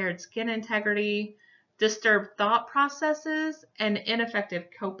 impaired skin integrity, disturbed thought processes, and ineffective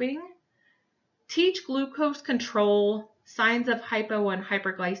coping. Teach glucose control, signs of hypo and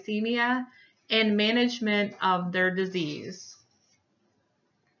hyperglycemia, and management of their disease.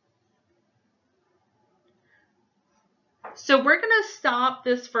 So we're going to stop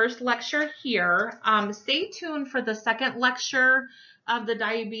this first lecture here. Stay tuned for the second lecture of the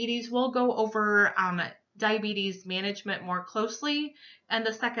diabetes. We'll go over diabetes management more closely in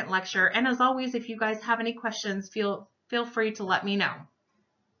the second lecture. And as always, if you guys have any questions, feel free to let me know.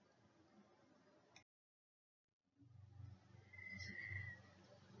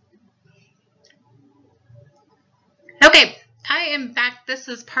 Okay, I am back. This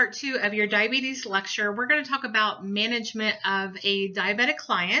is part 2 of your diabetes lecture. We're going to talk about management of a diabetic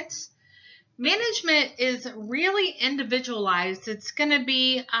client. Management is really individualized. It's going to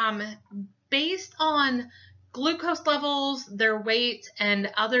be based on glucose levels, their weight,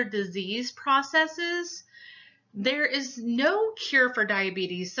 and other disease processes. There is no cure for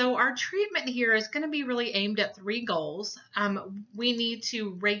diabetes, so our treatment here is going to be really aimed at 3 goals. We need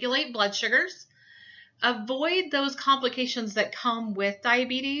to regulate blood sugars, avoid those complications that come with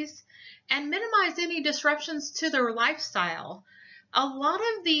diabetes, and minimize any disruptions to their lifestyle. A lot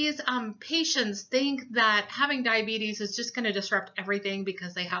of these patients think that having diabetes is just going to disrupt everything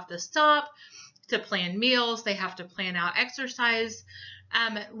because they have to stop to plan meals, they have to plan out exercise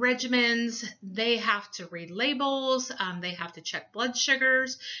regimens, they have to read labels, they have to check blood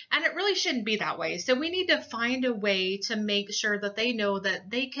sugars, and it really shouldn't be that way. So we need to find a way to make sure that they know that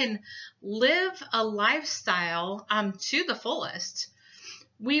they can live a lifestyle to the fullest.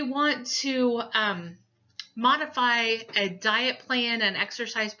 We want to modify a diet plan and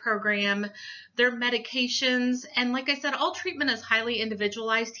exercise program, their medications, and like I said, all treatment is highly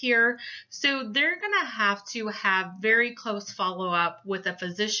individualized here, so they're going to have very close follow-up with a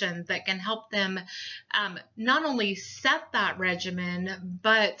physician that can help them not only set that regimen,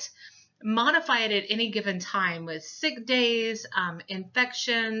 but modify it at any given time with sick days,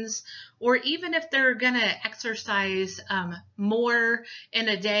 infections, or even if they're going to exercise more in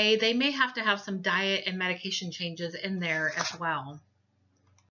a day, they may have to have some diet and medication changes in there as well.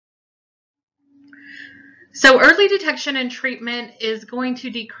 So early detection and treatment is going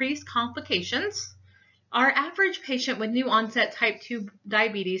to decrease complications. Our average patient with new onset type 2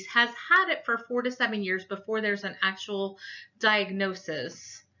 diabetes has had it for 4 to 7 years before there's an actual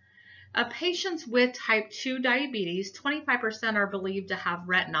diagnosis. Patients with type 2 diabetes, 25% are believed to have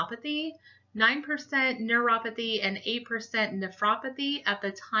retinopathy, 9% neuropathy, and 8% nephropathy at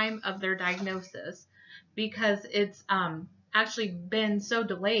the time of their diagnosis because it's actually been so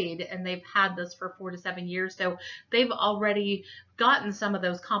delayed and they've had this for 4 to 7 years. So they've already gotten some of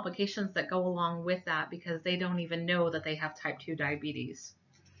those complications that go along with that because they don't even know that they have type 2 diabetes.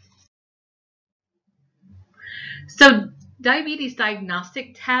 So diabetes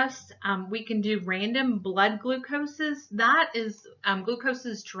diagnostic tests, we can do random blood glucoses. That is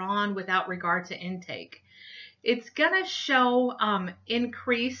glucoses drawn without regard to intake. It's going to show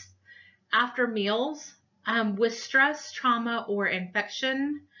increase after meals with stress, trauma, or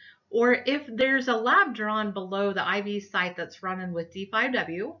infection, or if there's a lab drawn below the IV site that's running with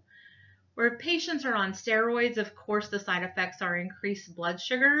D5W, or if patients are on steroids, of course, the side effects are increased blood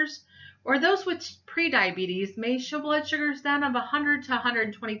sugars, or those with prediabetes may show blood sugars then of 100 to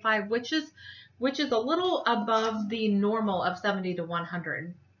 125, which is a little above the normal of 70 to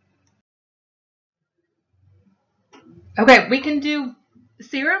 100. Okay, we can do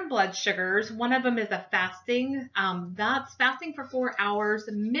serum blood sugars. One of them is a fasting. That's fasting for 4 hours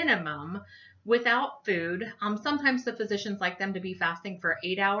minimum without food. Sometimes the physicians like them to be fasting for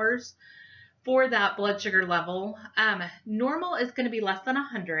 8 hours for that blood sugar level. Normal is going to be less than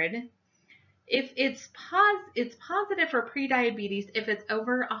 100. If it's positive for prediabetes if it's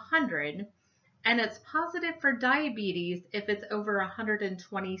over 100, and it's positive for diabetes if it's over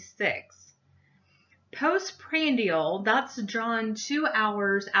 126. Postprandial, that's drawn 2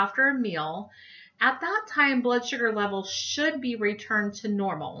 hours after a meal. At that time, blood sugar levels should be returned to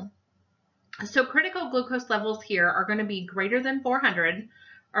normal. So critical glucose levels here are going to be greater than 400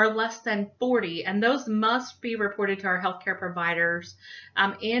 or less than 40, and those must be reported to our healthcare providers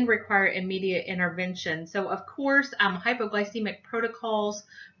and require immediate intervention. So of course, hypoglycemic protocols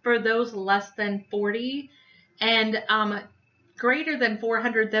for those less than 40 and greater than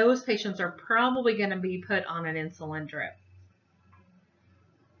 400, those patients are probably going to be put on an insulin drip.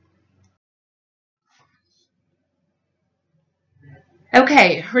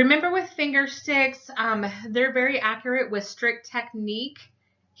 Okay, remember with finger sticks, they're very accurate with strict technique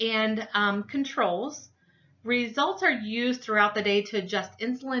and controls. Results are used throughout the day to adjust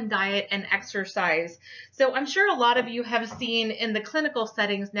insulin, diet, and exercise. So I'm sure a lot of you have seen in the clinical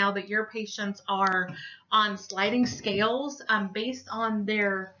settings now that your patients are on sliding scales based on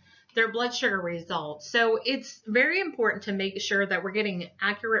their blood sugar results. So it's very important to make sure that we're getting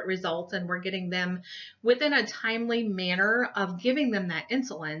accurate results and we're getting them within a timely manner of giving them that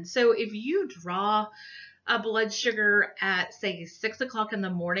insulin. So if you draw a blood sugar at say 6 o'clock in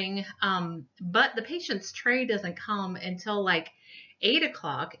the morning, but the patient's tray doesn't come until like 8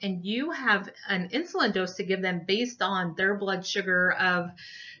 o'clock, and you have an insulin dose to give them based on their blood sugar of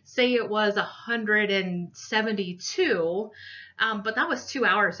say it was 172, but that was 2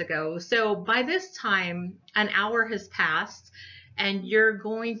 hours ago. So by this time, an hour has passed, and you're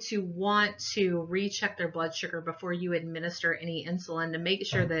going to want to recheck their blood sugar before you administer any insulin to make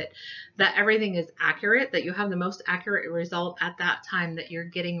sure that everything is accurate, that you have the most accurate result at that time that you're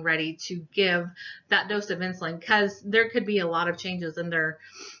getting ready to give that dose of insulin, because there could be a lot of changes in their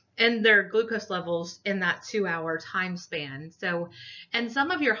glucose levels in that 2 hour time span. So, and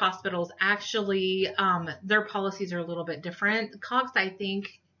some of your hospitals actually, their policies are a little bit different. Cox, I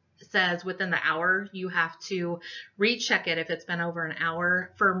think, says within the hour you have to recheck it if it's been over an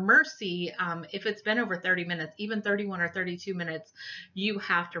hour. For Mercy, if it's been over 30 minutes, even 31 or 32 minutes, you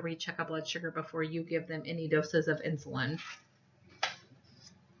have to recheck a blood sugar before you give them any doses of insulin.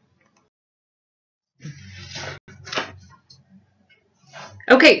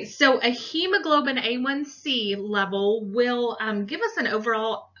 Okay, so a hemoglobin A1C level will give us an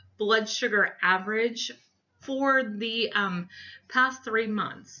overall blood sugar average for the past 3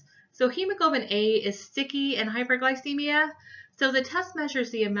 months. So hemoglobin A is sticky in hyperglycemia. So the test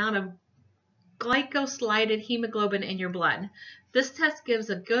measures the amount of glycosylated hemoglobin in your blood. This test gives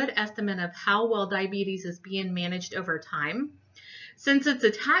a good estimate of how well diabetes is being managed over time. Since it's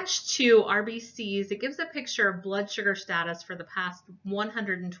attached to RBCs, it gives a picture of blood sugar status for the past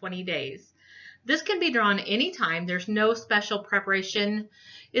 120 days. This can be drawn anytime. There's no special preparation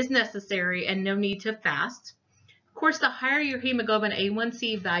is necessary and no need to fast. Of course, the higher your hemoglobin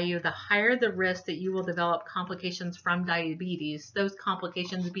A1C value, the higher the risk that you will develop complications from diabetes. Those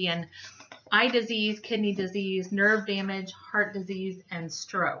complications being eye disease, kidney disease, nerve damage, heart disease, and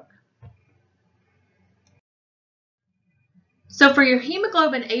stroke. So for your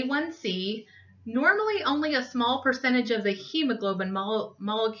hemoglobin A1C, normally only a small percentage of the hemoglobin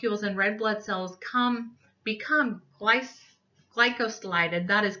molecules in red blood cells become glycosylated,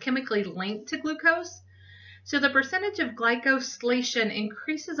 that is chemically linked to glucose. So the percentage of glycosylation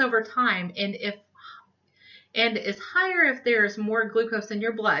increases over time and is higher if there is more glucose in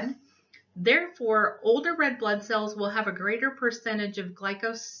your blood. Therefore, older red blood cells will have a greater percentage of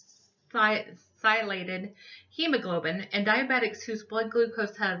glycosylated hemoglobin, and diabetics whose blood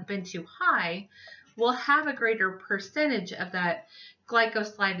glucose has been too high will have a greater percentage of that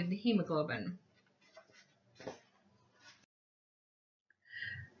glycosylated hemoglobin.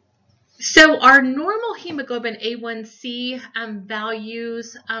 So our normal hemoglobin A1C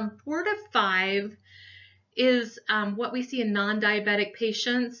values 4 to 5 is what we see in non-diabetic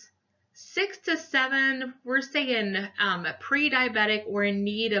patients. 6 to 7, we're saying pre-diabetic or in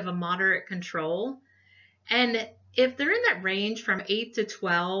need of a moderate control. And if they're in that range from 8 to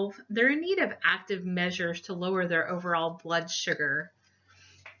 12, they're in need of active measures to lower their overall blood sugar.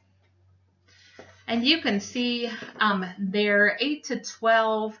 And you can see their 8 to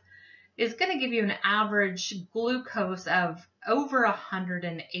 12 is going to give you an average glucose of over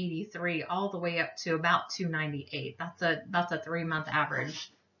 183 all the way up to about 298. That's a 3-month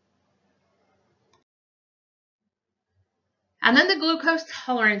average. And then the glucose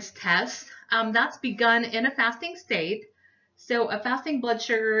tolerance test, that's begun in a fasting state. So a fasting blood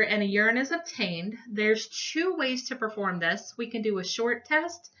sugar and a urine is obtained. There's 2 ways to perform this. We can do a short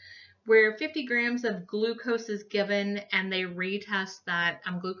test where 50 grams of glucose is given and they retest that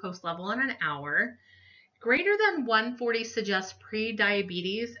glucose level in an hour. Greater than 140 suggests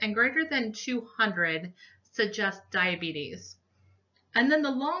pre-diabetes and greater than 200 suggests diabetes. And then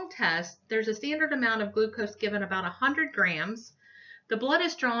the long test, there's a standard amount of glucose given, about 100 grams. The blood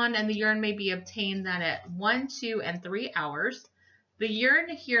is drawn and the urine may be obtained then at 1, 2, and 3 hours. The urine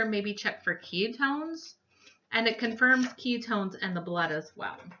here may be checked for ketones, and it confirms ketones in the blood as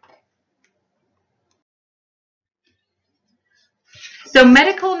well. So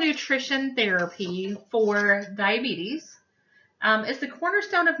medical nutrition therapy for diabetes is the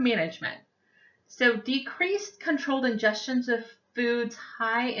cornerstone of management. So decreased controlled ingestions of foods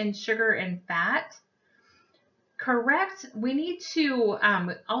high in sugar and fat. We need to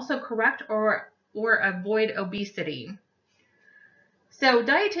also correct or avoid obesity. So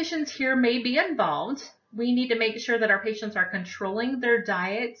dietitians here may be involved. We need to make sure that our patients are controlling their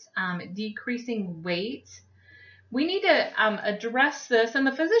diets, decreasing weight. We need to address this, and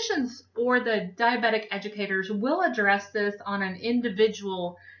the physicians or the diabetic educators will address this on an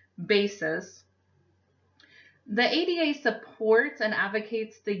individual basis. The ADA supports and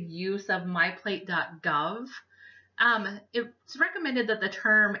advocates the use of myplate.gov. It's recommended that the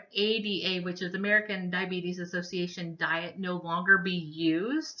term ADA, which is American Diabetes Association diet, no longer be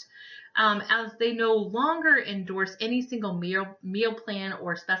used, as they no longer endorse any single meal plan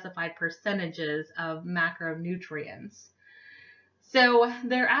or specified percentages of macronutrients. So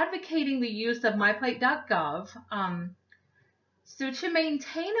they're advocating the use of myplate.gov. So to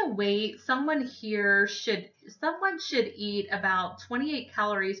maintain a weight, someone should eat about 28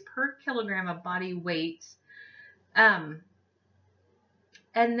 calories per kilogram of body weight. And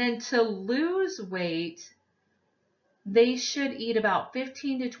then to lose weight, they should eat about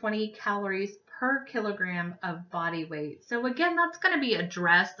 15 to 20 calories per kilogram of body weight. So again, that's going to be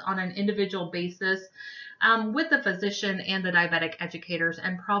addressed on an individual basis with the physician and the diabetic educators,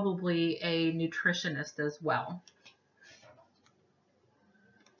 and probably a nutritionist as well.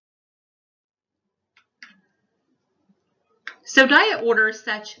 So diet orders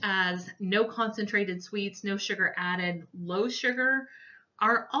such as no concentrated sweets, no sugar added, low sugar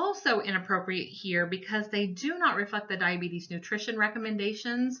are also inappropriate here because they do not reflect the diabetes nutrition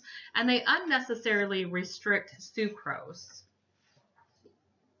recommendations, and they unnecessarily restrict sucrose.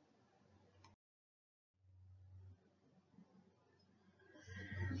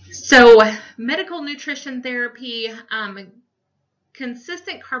 So medical nutrition therapy,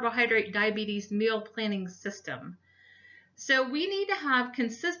 consistent carbohydrate diabetes meal planning system. So we need to have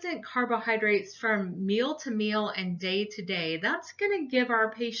consistent carbohydrates from meal to meal and day to day. That's going to give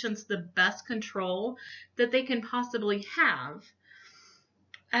our patients the best control that they can possibly have.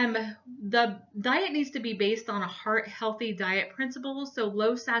 The diet needs to be based on a heart-healthy diet principles, so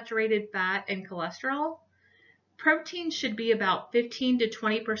low saturated fat and cholesterol. Protein should be about 15 to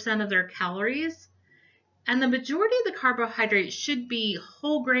 20% of their calories. And the majority of the carbohydrates should be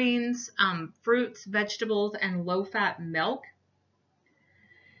whole grains, fruits, vegetables, and low-fat milk.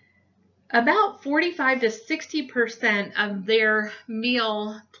 About 45 to 60% of their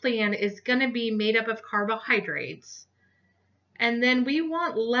meal plan is going to be made up of carbohydrates. And then we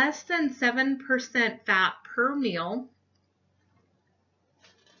want less than 7% fat per meal.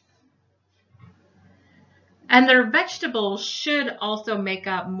 And their vegetables should also make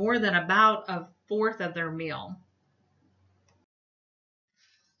up more than about a fourth of their meal.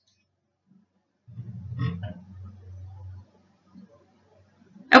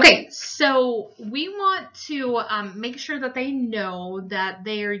 Okay, so we want to make sure that they know that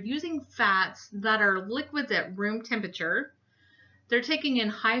they are using fats that are liquids at room temperature. They're taking in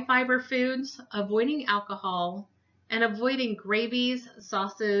high fiber foods, avoiding alcohol, and avoiding gravies,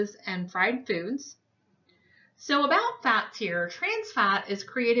 sauces, and fried foods. So about fats here, trans fat is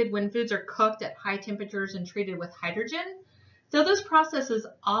created when foods are cooked at high temperatures and treated with hydrogen. So this process is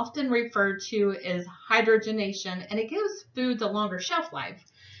often referred to as hydrogenation, and it gives foods a longer shelf life.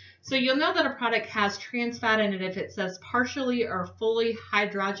 So you'll know that a product has trans fat in it if it says partially or fully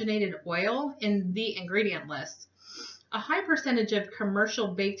hydrogenated oil in the ingredient list. A high percentage of commercial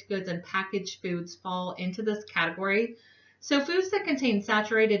baked goods and packaged foods fall into this category. So foods that contain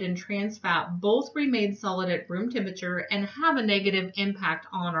saturated and trans fat both remain solid at room temperature and have a negative impact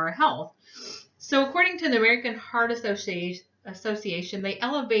on our health. So according to the American Heart association, they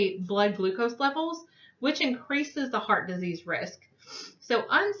elevate blood glucose levels, which increases the heart disease risk. So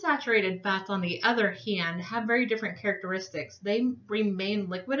unsaturated fats, on the other hand, have very different characteristics. They remain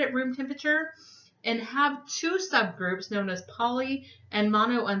liquid at room temperature and have two subgroups known as poly and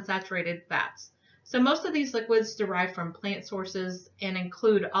monounsaturated fats. So most of these liquids derive from plant sources and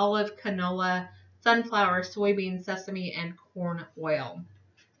include olive, canola, sunflower, soybean, sesame, and corn oil.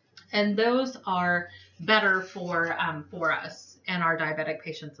 And those are better for us and our diabetic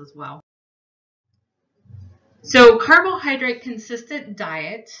patients as well. So carbohydrate consistent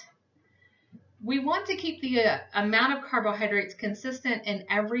diet. We want to keep the amount of carbohydrates consistent in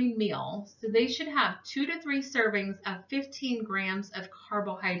every meal. So they should have 2 to 3 servings of 15 grams of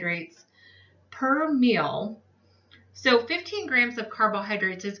carbohydrates per meal. So 15 grams of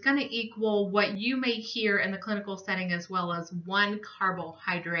carbohydrates is going to equal what you may hear in the clinical setting as well as 1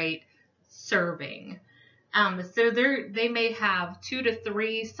 carbohydrate serving. So they may have 2 to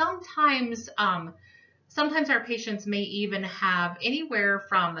 3, sometimes our patients may even have anywhere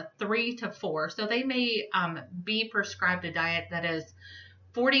from 3 to 4. So they may be prescribed a diet that is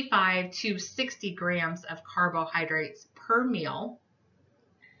 45 to 60 grams of carbohydrates per meal.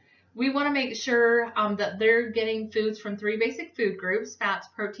 We want to make sure that they're getting foods from 3 basic food groups: fats,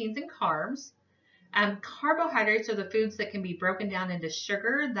 proteins, and carbs. Carbohydrates are the foods that can be broken down into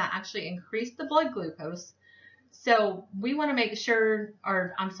sugar that actually increase the blood glucose. So we want to make sure,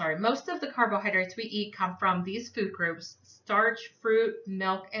 most of the carbohydrates we eat come from these food groups: starch, fruit,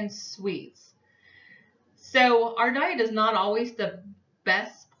 milk, and sweets. So our diet is not always the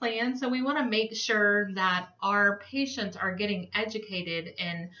best plan, so we want to make sure that our patients are getting educated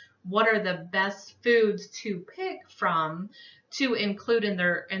in what are the best foods to pick from to include in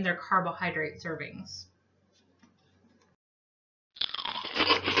their carbohydrate servings.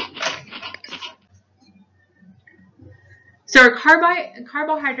 So our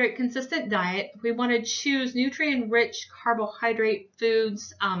carbohydrate consistent diet, we want to choose nutrient-rich carbohydrate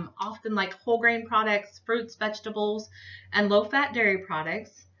foods, often like whole grain products, fruits, vegetables, and low-fat dairy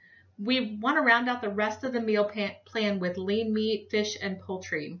products. We want to round out the rest of the meal plan with lean meat, fish, and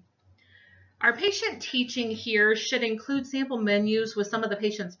poultry. Our patient teaching here should include sample menus with some of the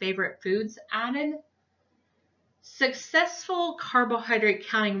patient's favorite foods added. Successful carbohydrate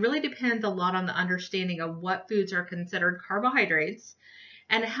counting really depends a lot on the understanding of what foods are considered carbohydrates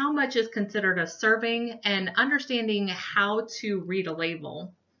and how much is considered a serving, and understanding how to read a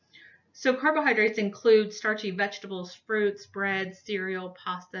label. So carbohydrates include starchy vegetables, fruits, bread, cereal,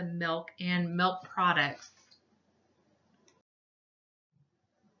 pasta, milk, and milk products.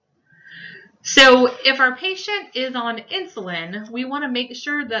 So if our patient is on insulin, we want to make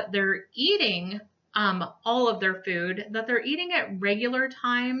sure that they're eating all of their food, that they're eating at regular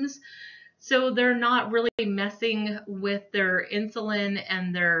times, so they're not really messing with their insulin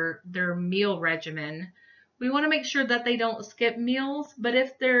and their meal regimen. We want to make sure that they don't skip meals, but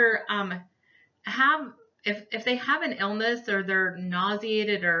if they're if they have an illness or they're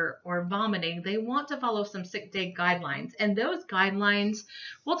nauseated or vomiting, they want to follow some sick day guidelines. And those guidelines,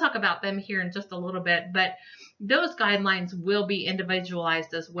 we'll talk about them here in just a little bit, but those guidelines will be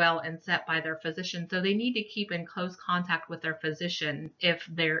individualized as well and set by their physician. So they need to keep in close contact with their physician if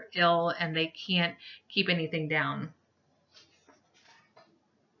they're ill and they can't keep anything down.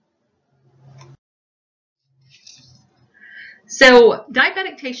 So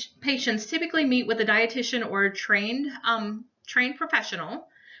diabetic patients typically meet with a dietitian or a trained professional.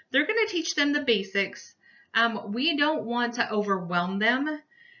 They're going to teach them the basics. We don't want to overwhelm them.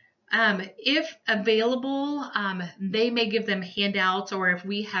 If available, they may give them handouts, or if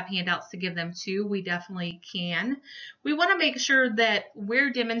we have handouts to give them too, we definitely can. We want to make sure that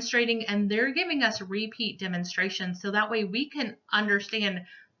we're demonstrating and they're giving us repeat demonstrations, so that way we can understand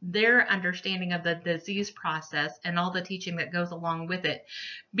their understanding of the disease process and all the teaching that goes along with it,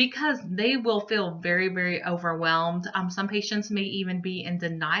 because they will feel very, very overwhelmed. Some patients may even be in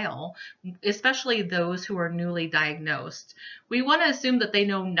denial, especially those who are newly diagnosed. We want to assume that they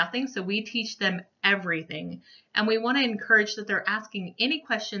know nothing, so we teach them everything. And we want to encourage that they're asking any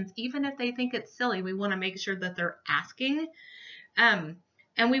questions, even if they think it's silly. We want to make sure that they're asking.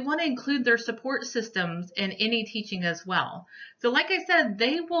 And we want to include their support systems in any teaching as well. So like I said,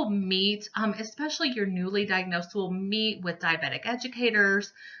 they will meet, especially your newly diagnosed, will meet with diabetic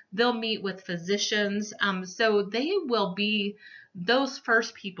educators. They'll meet with physicians. So they will be those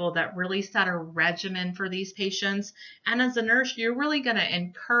first people that really set a regimen for these patients. And as a nurse, you're really going to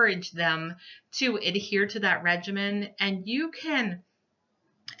encourage them to adhere to that regimen. And you can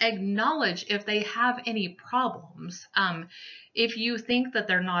acknowledge if they have any problems. If you think that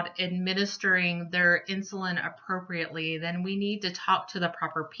they're not administering their insulin appropriately, then we need to talk to the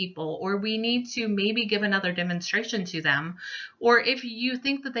proper people, or we need to maybe give another demonstration to them. Or if you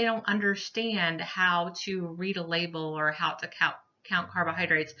think that they don't understand how to read a label or how to count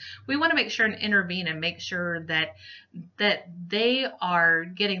carbohydrates, we want to make sure and intervene and make sure that they are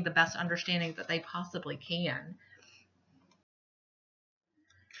getting the best understanding that they possibly can.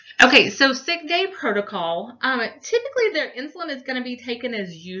 Okay, so sick day protocol. Typically their insulin is going to be taken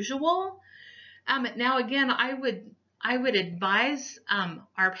as usual. Now again, I would advise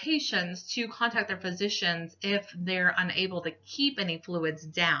our patients to contact their physicians if they're unable to keep any fluids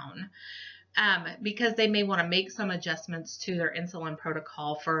down, because they may want to make some adjustments to their insulin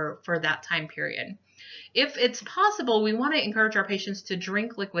protocol for that time period. If it's possible, we want to encourage our patients to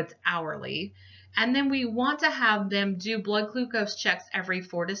drink liquids hourly. And then we want to have them do blood glucose checks every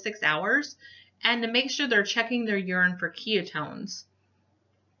 4 to 6 hours, and to make sure they're checking their urine for ketones.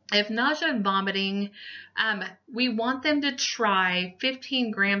 If nausea and vomiting, we want them to try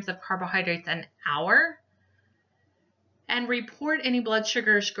 15 grams of carbohydrates an hour and report any blood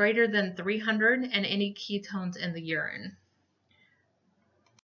sugars greater than 300 and any ketones in the urine.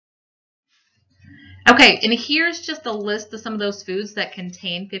 Okay, and here's just a list of some of those foods that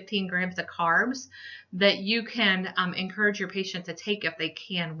contain 15 grams of carbs that you can encourage your patient to take if they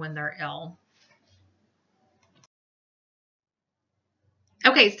can when they're ill.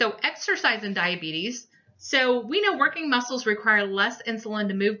 Okay, so exercise and diabetes. So we know working muscles require less insulin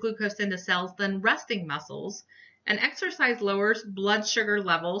to move glucose into cells than resting muscles. And exercise lowers blood sugar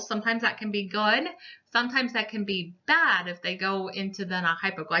levels. Sometimes that can be good. Sometimes that can be bad if they go into then a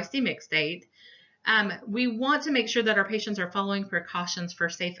hypoglycemic state. We want to make sure that our patients are following precautions for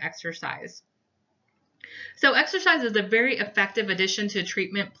safe exercise. So exercise is a very effective addition to a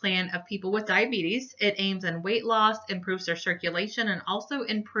treatment plan of people with diabetes. It aims at weight loss, improves their circulation, and also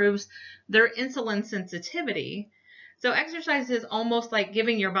improves their insulin sensitivity. So exercise is almost like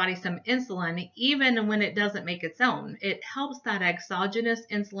giving your body some insulin, even when it doesn't make its own. It helps that exogenous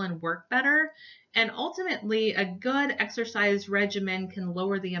insulin work better, and ultimately a good exercise regimen can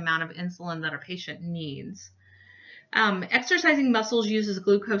lower the amount of insulin that a patient needs. Exercising muscles uses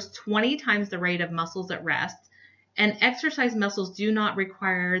glucose 20 times the rate of muscles at rest, and exercise muscles do not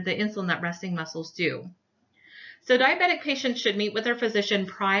require the insulin that resting muscles do. So diabetic patients should meet with their physician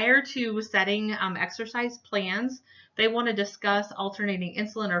prior to setting exercise plans. They want to discuss alternating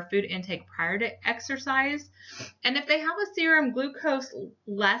insulin or food intake prior to exercise. And if they have a serum glucose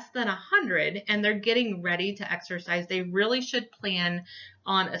less than 100 and they're getting ready to exercise, they really should plan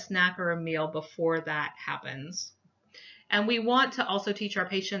on a snack or a meal before that happens. And we want to also teach our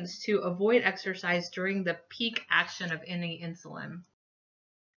patients to avoid exercise during the peak action of any insulin.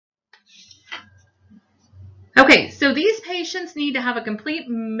 Okay, so these patients need to have a complete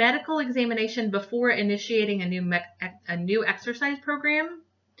medical examination before initiating a new exercise program.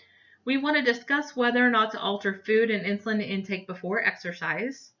 We want to discuss whether or not to alter food and insulin intake before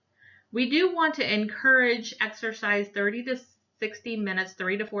exercise. We do want to encourage exercise 30 to 60 minutes,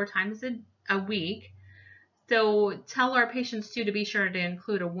 3 to 4 times a week. So tell our patients to be sure to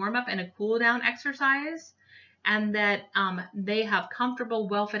include a warm-up and a cool-down exercise, and that they have comfortable,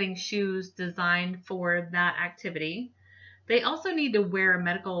 well-fitting shoes designed for that activity. They also need to wear a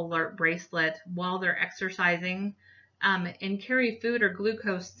medical alert bracelet while they're exercising, and carry food or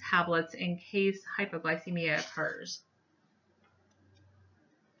glucose tablets in case hypoglycemia occurs.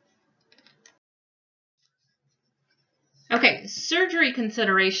 Okay, surgery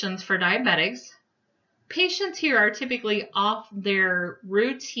considerations for diabetics. Patients here are typically off their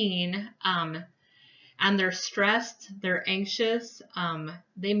routine, and they're stressed, they're anxious,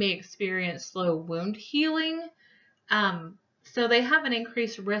 they may experience slow wound healing, so they have an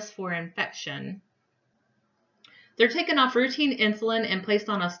increased risk for infection. They're taken off routine insulin and placed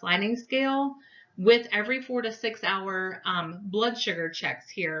on a sliding scale with every 4 to 6 hour blood sugar checks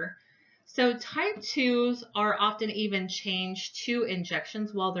here. So type 2s are often even changed to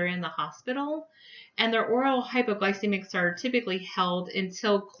injections while they're in the hospital, and their oral hypoglycemics are typically held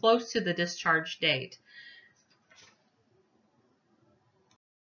until close to the discharge date.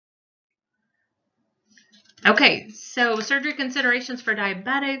 Okay, so surgery considerations for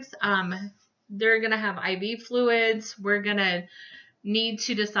diabetics. They're going to have IV fluids. We're going to need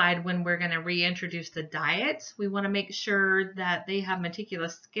to decide when we're going to reintroduce the diet. We want to make sure that they have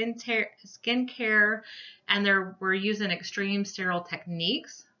meticulous skin care, and we're using extreme sterile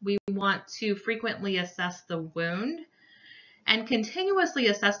techniques. We want to frequently assess the wound and continuously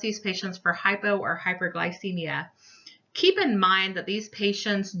assess these patients for hypo or hyperglycemia. Keep in mind that these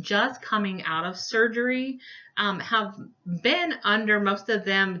patients just coming out of surgery have been under, most of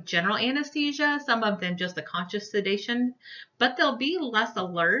them, general anesthesia, some of them just a conscious sedation, but they'll be less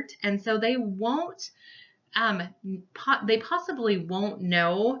alert, and so they won't, they possibly won't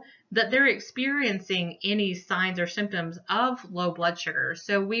know that they're experiencing any signs or symptoms of low blood sugar.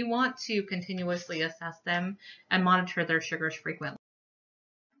 So we want to continuously assess them and monitor their sugars frequently.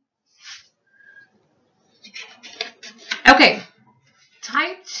 Okay.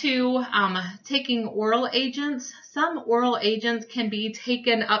 Type 2, taking oral agents. Some oral agents can be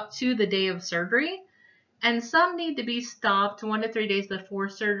taken up to the day of surgery, and some need to be stopped 1 to 3 days before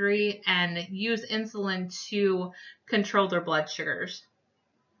surgery and use insulin to control their blood sugars.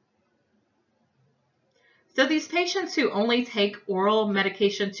 So these patients who only take oral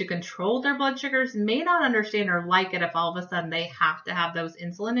medication to control their blood sugars may not understand or like it if all of a sudden they have to have those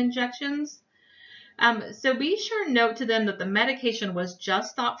insulin injections. So be sure to note to them that the medication was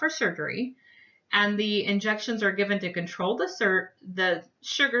just stopped for surgery, and the injections are given to control the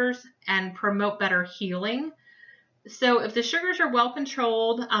sugars and promote better healing. So if the sugars are well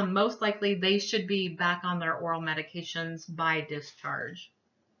controlled, most likely they should be back on their oral medications by discharge.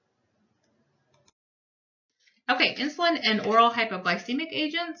 Okay, insulin and oral hypoglycemic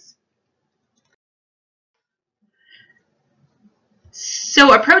agents.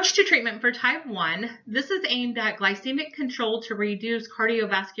 So approach to treatment for type 1. This is aimed at glycemic control to reduce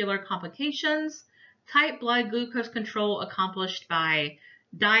cardiovascular complications, type blood glucose control accomplished by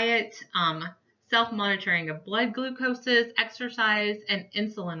diet, self-monitoring of blood glucoses, exercise, and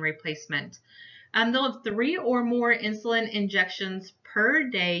insulin replacement. They'll have 3 or more insulin injections per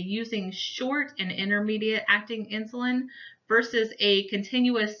day using short and intermediate acting insulin versus a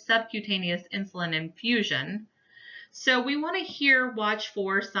continuous subcutaneous insulin infusion. So we want to watch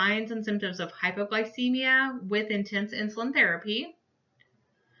for signs and symptoms of hypoglycemia with intense insulin therapy.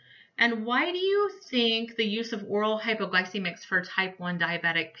 And why do you think the use of oral hypoglycemics for type 1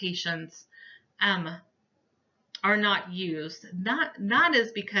 diabetic patients are not used? That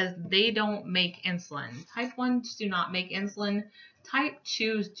is because they don't make insulin. Type 1s do not make insulin. Type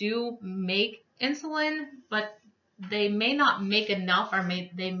 2s do make insulin, but they may not make enough, or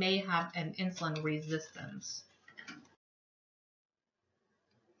they may have an insulin resistance.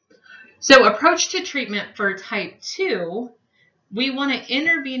 So approach to treatment for type 2, we want to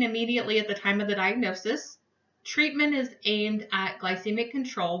intervene immediately at the time of the diagnosis. Treatment is aimed at glycemic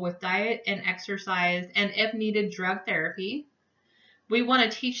control with diet and exercise, and if needed, drug therapy. We want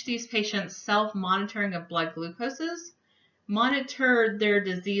to teach these patients self-monitoring of blood glucoses, monitor their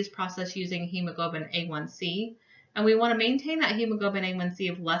disease process using hemoglobin A1C, and we want to maintain that hemoglobin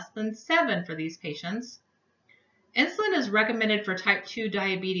A1C of less than 7 for these patients. Insulin is recommended for type 2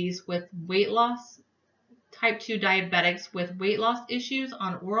 diabetes with weight loss, type 2 diabetics with weight loss issues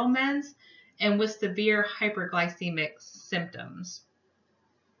on oral meds, and with severe hyperglycemic symptoms.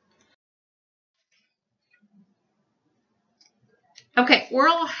 Okay,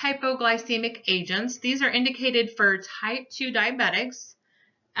 oral hypoglycemic agents. These are indicated for type 2 diabetics.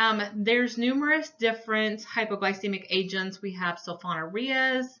 There's numerous different hypoglycemic agents. We have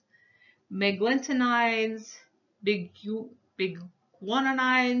sulfonylureas, meglitinides,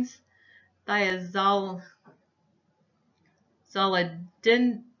 biguanidines,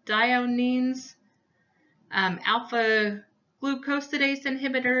 thiazolidinedioneins, alpha glucosidase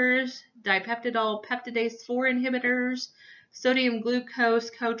inhibitors, dipeptidyl peptidase 4 inhibitors, sodium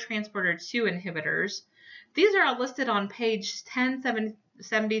glucose cotransporter 2 inhibitors. These are all listed on page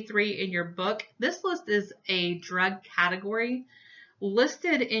 1073 in your book. This list is a drug category.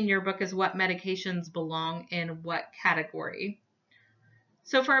 Listed in your book is what medications belong in what category.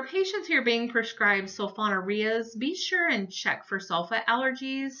 So for our patients who are being prescribed sulfonylureas, be sure and check for sulfa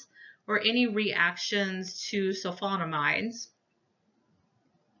allergies or any reactions to sulfonamides.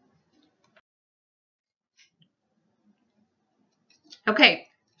 Okay,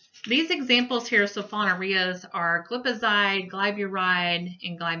 these examples here of sulfonylureas are glipizide, glyburide,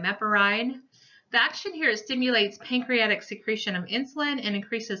 and glimepiride. The action here stimulates pancreatic secretion of insulin and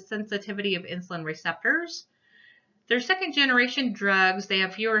increases sensitivity of insulin receptors. They're second-generation drugs. They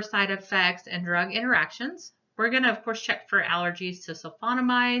have fewer side effects and drug interactions. We're going to, of course, check for allergies to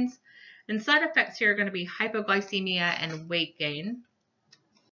sulfonamides. And side effects here are going to be hypoglycemia and weight gain.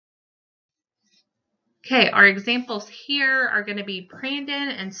 Okay, our examples here are going to be Prandin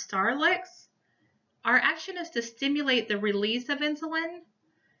and Starlix. Our action is to stimulate the release of insulin.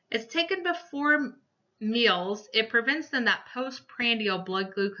 It's taken before meals. It prevents then that postprandial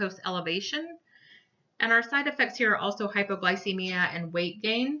blood glucose elevation. And our side effects here are also hypoglycemia and weight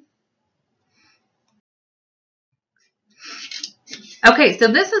gain. Okay, so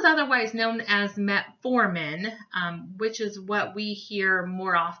this is otherwise known as metformin, which is what we hear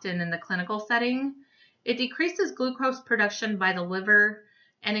more often in the clinical setting. It decreases glucose production by the liver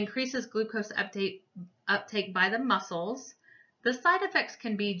and increases glucose uptake by the muscles. The side effects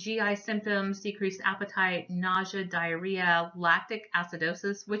can be GI symptoms, decreased appetite, nausea, diarrhea, lactic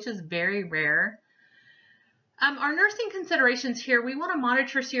acidosis, which is very rare. Our nursing considerations here, we want to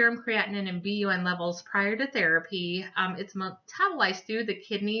monitor serum creatinine and BUN levels prior to therapy. It's metabolized through the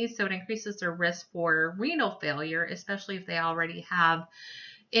kidneys, so it increases their risk for renal failure, especially if they already have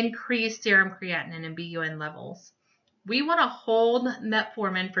increased serum creatinine and BUN levels. We want to hold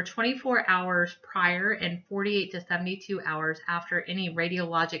metformin for 24 hours prior and 48 to 72 hours after any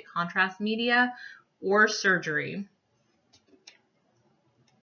radiologic contrast media or surgery.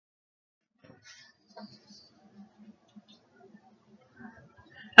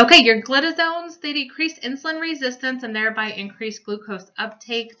 Okay, your glitazones, they decrease insulin resistance and thereby increase glucose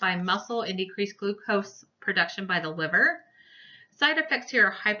uptake by muscle and decrease glucose production by the liver. Side effects here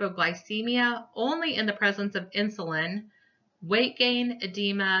are hypoglycemia only in the presence of insulin, weight gain,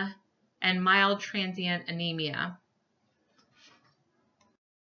 edema, and mild transient anemia.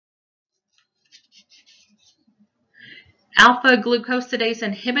 Alpha glucosidase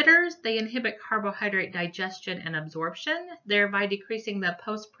inhibitors, they inhibit carbohydrate digestion and absorption, thereby decreasing the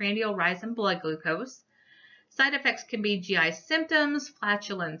postprandial rise in blood glucose. Side effects can be GI symptoms,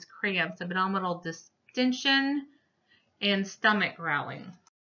 flatulence, cramps, abdominal distension, and stomach growling.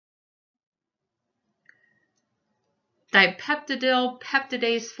 Dipeptidyl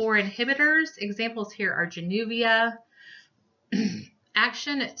peptidase 4 inhibitors, examples here are Januvia.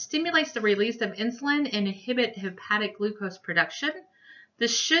 Action stimulates the release of insulin and inhibit hepatic glucose production.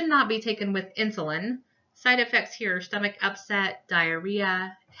 This should not be taken with insulin. Side effects here are stomach upset,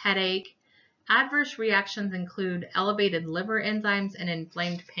 diarrhea, headache. Adverse reactions include elevated liver enzymes and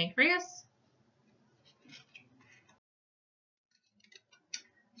inflamed pancreas.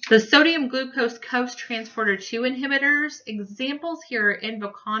 The sodium glucose cotransporter 2 inhibitors, examples here are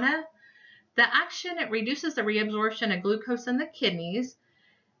Invokana. The action, it reduces the reabsorption of glucose in the kidneys,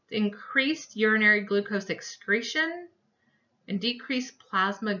 increased urinary glucose excretion, and decreased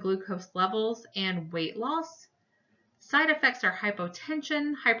plasma glucose levels and weight loss. Side effects are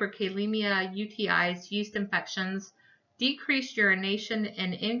hypotension, hyperkalemia, UTIs, yeast infections, decreased urination,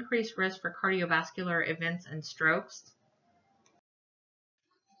 and increased risk for cardiovascular events and strokes.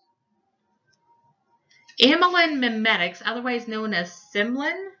 Amylin mimetics, otherwise known as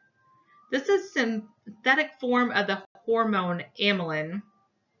Simlin. This is a synthetic form of the hormone amylin.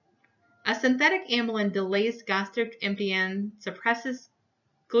 A synthetic amylin delays gastric emptying, suppresses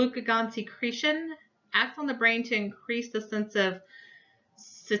glucagon secretion, acts on the brain to increase the sense of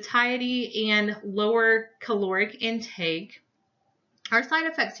satiety and lower caloric intake. Our side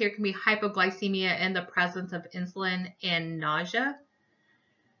effects here can be hypoglycemia in the presence of insulin and nausea.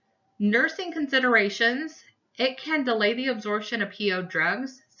 Nursing considerations, it can delay the absorption of PO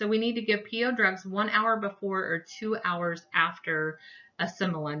drugs, so we need to give PO drugs 1 hour before or 2 hours after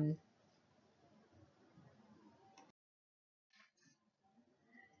Simlin.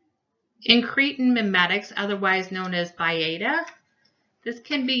 Incretin mimetics, otherwise known as Byetta. This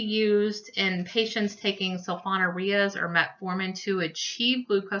can be used in patients taking sulfonylureas or metformin to achieve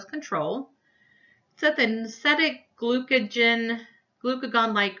glucose control. It's a synthetic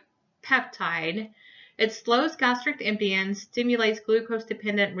glucagon-like peptide. It slows gastric emptying, stimulates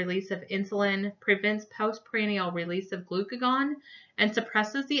glucose-dependent release of insulin, prevents postprandial release of glucagon, and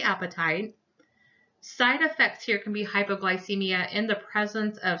suppresses the appetite. Side effects here can be hypoglycemia in the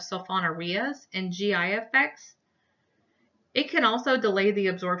presence of sulfonylureas and GI effects. It can also delay the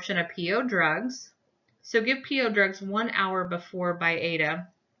absorption of PO drugs. So give PO drugs 1 hour before Byetta.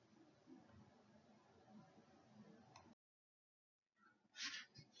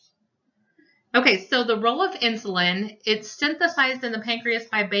 Okay, so the role of insulin, it's synthesized in the pancreas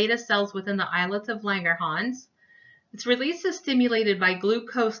by beta cells within the islets of Langerhans. Its release is stimulated by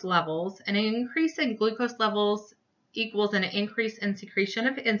glucose levels, and an increase in glucose levels equals an increase in secretion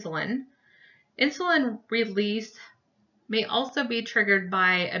of insulin. Insulin release may also be triggered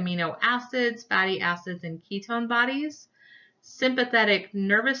by amino acids, fatty acids, and ketone bodies. Sympathetic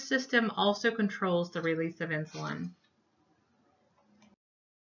nervous system also controls the release of insulin.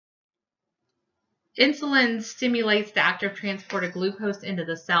 Insulin stimulates the active transport of glucose into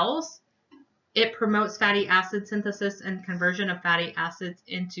the cells. It promotes fatty acid synthesis and conversion of fatty acids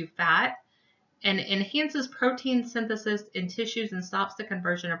into fat, and enhances protein synthesis in tissues and stops the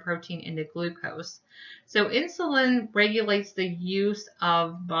conversion of protein into glucose. So insulin regulates the use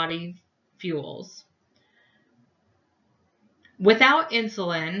of body fuels. Without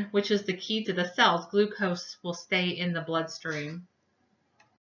insulin, which is the key to the cells, glucose will stay in the bloodstream.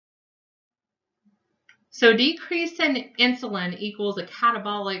 So decrease in insulin equals a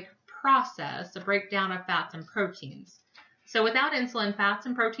catabolic process, a breakdown of fats and proteins. So without insulin, fats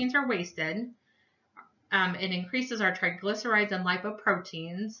and proteins are wasted. It increases our triglycerides and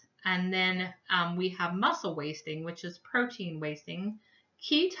lipoproteins. And then we have muscle wasting, which is protein wasting.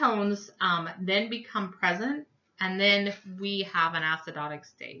 Ketones then become present, and then we have an acidotic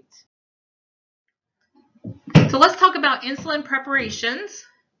state. So let's talk about insulin preparations.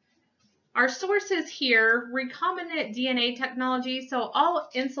 Our sources here, recombinant DNA technology. So all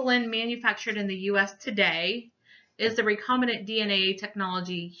insulin manufactured in the US today is the recombinant DNA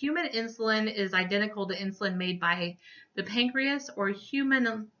technology. Human insulin is identical to insulin made by the pancreas, or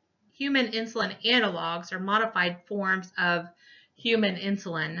human insulin analogs or modified forms of human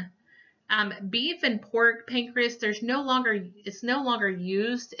insulin. Beef and pork pancreas, it's no longer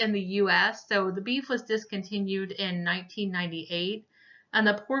used in the US. So the beef was discontinued in 1998, and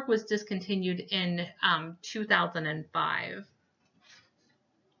the pork was discontinued in 2005.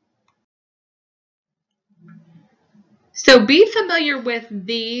 So be familiar with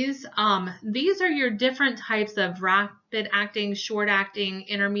these. These are your different types of rapid acting, short acting,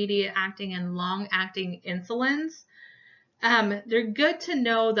 intermediate acting, and long acting insulins. They're good to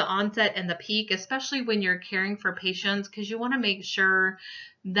know the onset and the peak, especially when you're caring for patients, because you want to make sure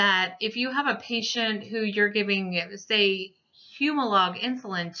that if you have a patient who you're giving, say, Humalog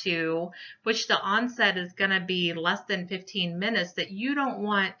insulin to, which the onset is going to be less than 15 minutes, that you don't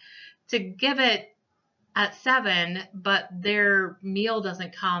want to give it at 7, but their meal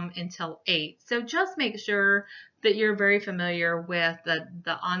doesn't come until 8. So just make sure that you're very familiar with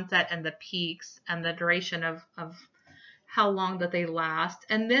the onset and the peaks and the duration of how long that they last.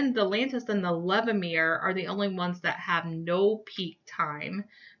 And then the Lantus and the Levemir are the only ones that have no peak time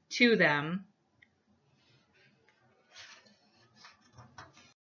to them.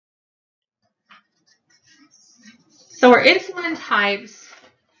 So our insulin types,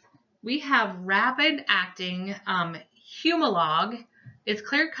 we have rapid acting Humalog. It's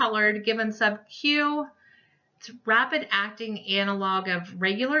clear colored, given sub-Q. It's rapid acting analog of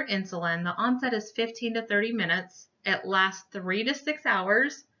regular insulin. The onset is 15 to 30 minutes. It lasts 3 to 6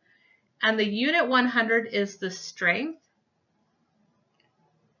 hours. And the unit 100 is the strength.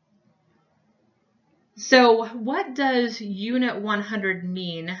 So what does unit 100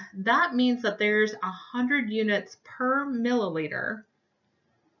 mean? That means that there's 100 units per milliliter.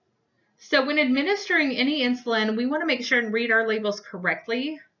 So when administering any insulin, we want to make sure and read our labels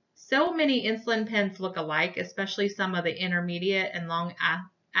correctly. So many insulin pens look alike, especially some of the intermediate and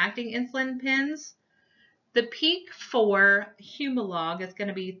long-acting insulin pens. The peak for Humalog is going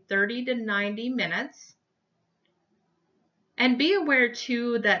to be 30 to 90 minutes. And be aware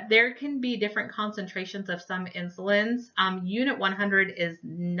too that there can be different concentrations of some insulins. Unit 100 is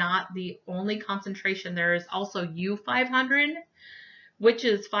not the only concentration. There is also U500, which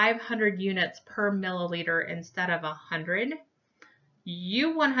is 500 units per milliliter instead of 100.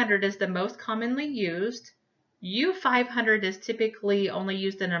 U100 is the most commonly used. U500 is typically only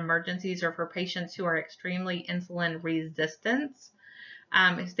used in emergencies or for patients who are extremely insulin resistant.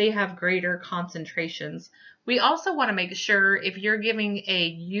 They have greater concentrations. We also want to make sure if you're giving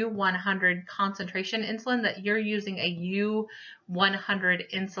a U100 concentration insulin that you're using a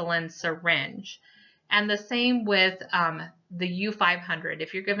U100 insulin syringe. And the same with the U500.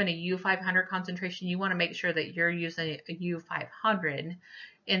 If you're given a U500 concentration, you want to make sure that you're using a U500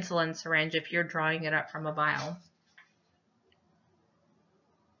 insulin syringe if you're drawing it up from a vial.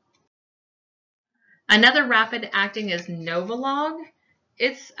 Another rapid acting is Novolog.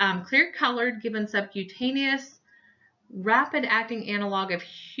 It's clear colored, given subcutaneous, rapid acting analog of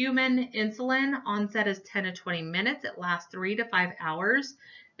human insulin. Onset is 10 to 20 minutes. It lasts 3 to 5 hours.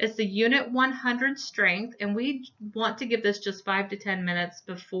 It's the unit 100 strength, and we want to give this just 5 to 10 minutes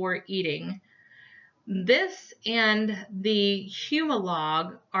before eating. This and the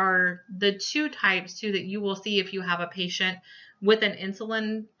Humalog are the two types too that you will see if you have a patient with an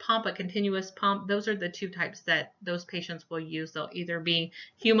insulin pump, a continuous pump. Those are the two types that those patients will use. They'll either be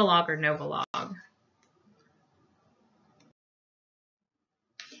Humalog or Novolog.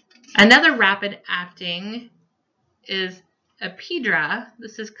 Another rapid acting is Apidra.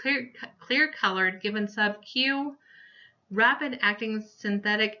 This is clear colored, given sub-Q. Rapid acting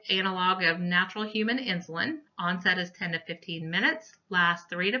synthetic analog of natural human insulin. Onset is 10 to 15 minutes. Lasts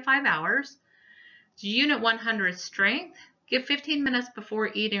 3 to 5 hours. Unit 100 strength. Give 15 minutes before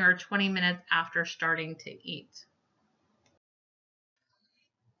eating or 20 minutes after starting to eat.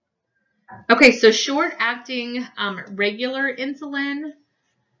 Okay, so short-acting regular insulin.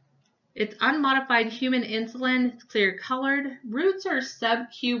 It's unmodified human insulin. It's clear colored. Routes are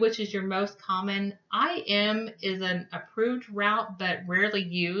sub-Q, which is your most common. IM is an approved route, but rarely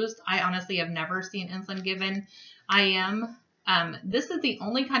used. I honestly have never seen insulin given IM. This is the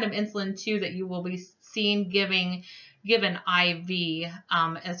only kind of insulin too that you will be seen given IV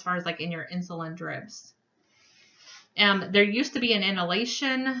as far as like in your insulin drips. There used to be an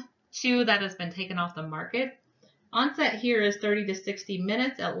inhalation too that has been taken off the market. Onset here is 30 to 60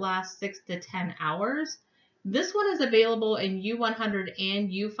 minutes. It lasts 6 to 10 hours. This one is available in U100 and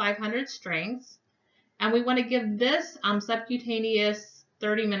U500 strengths. And we want to give this subcutaneous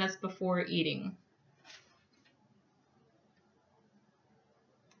 30 minutes before eating.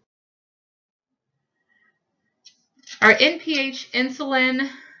 Our NPH insulin,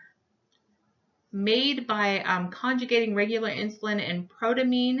 made by conjugating regular insulin and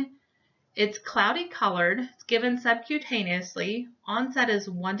protamine. It's cloudy colored. It's given subcutaneously. Onset is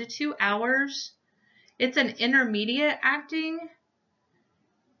 1 to 2 hours. It's an intermediate acting.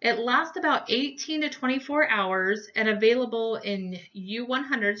 It lasts about 18 to 24 hours and available in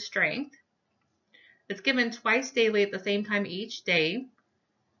U100 strength. It's given twice daily at the same time each day.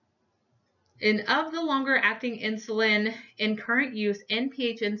 And of the longer acting insulin in current use,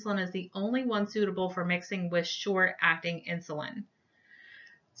 NPH insulin is the only one suitable for mixing with short acting insulin.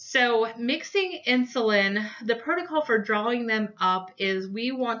 So mixing insulin, the protocol for drawing them up is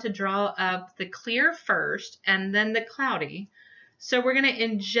we want to draw up the clear first and then the cloudy. So we're going to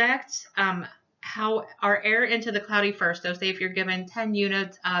inject our air into the cloudy first. So say if you're given 10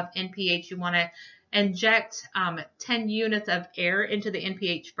 units of NPH, you want to inject 10 units of air into the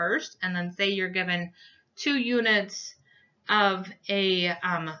NPH first, and then say you're given 2 units of a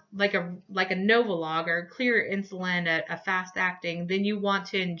like a Novolog or clear insulin, a fast acting, then you want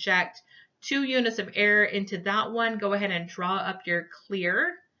to inject 2 units of air into that one. Go ahead and draw up your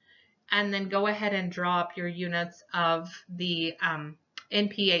clear, and then go ahead and draw up your units of the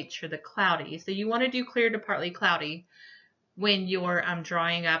NPH or the cloudy. So you want to do clear to partly cloudy when you're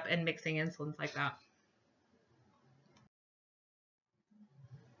drawing up and mixing insulins like that.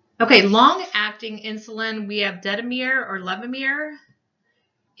 Okay, long-acting insulin, we have Detamir or Levemir.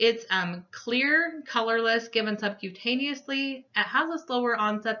 It's clear, colorless, given subcutaneously. It has a slower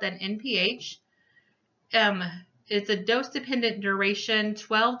onset than NPH. It's a dose-dependent duration,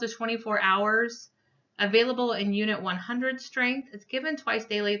 12 to 24 hours. Available in Unit 100 strength. It's given twice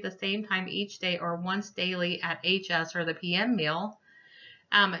daily at the same time each day or once daily at HS or the PM meal.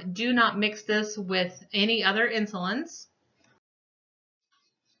 Do not mix this with any other insulins.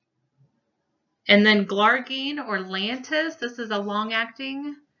 And then Glargine or Lantus, this is a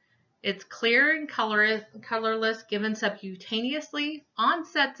long-acting. It's clear and colorless, given subcutaneously.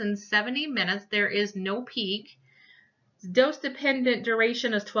 Onsets in 70 minutes. There is no peak. Dose-dependent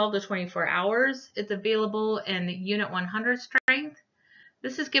duration is 12 to 24 hours. It's available in Unit 100 strength.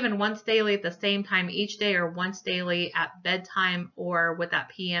 This is given once daily at the same time each day or once daily at bedtime or with that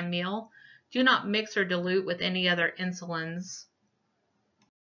PM meal. Do not mix or dilute with any other insulins.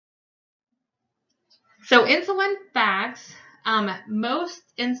 So insulin facts, most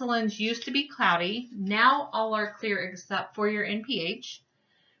insulins used to be cloudy. Now all are clear except for your NPH.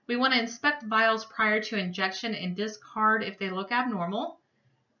 We want to inspect vials prior to injection and discard if they look abnormal.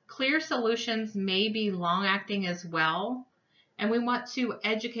 Clear solutions may be long-acting as well. And we want to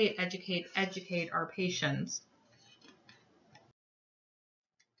educate our patients.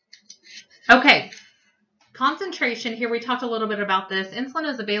 Okay. Concentration, here we talked a little bit about this. Insulin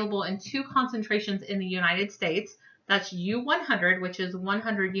is available in 2 concentrations in the United States. That's U100, which is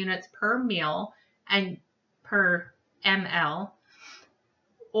 100 units per meal and per ml,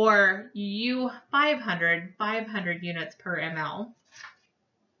 or U500, 500 units per ml.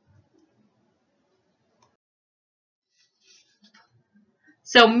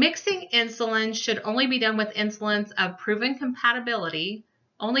 So mixing insulin should only be done with insulins of proven compatibility.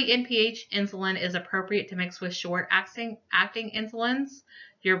 Only NPH insulin is appropriate to mix with short-acting insulins,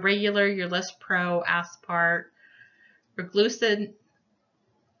 your regular, your Lispro, Aspart, or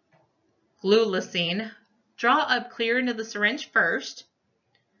glulicine. Draw up clear into the syringe first.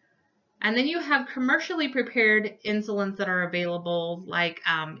 And then you have commercially prepared insulins that are available, like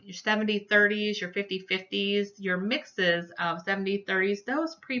your 70-30s, your 50-50s, your mixes of 70-30s.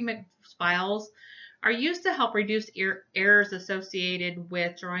 Those pre-mixed vials are used to help reduce errors associated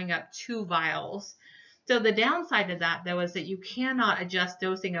with drawing up 2 vials. So the downside to that, though, is that you cannot adjust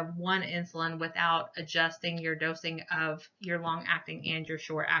dosing of one insulin without adjusting your dosing of your long-acting and your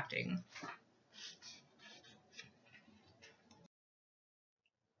short-acting.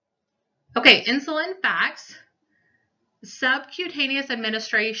 Okay, insulin facts. Subcutaneous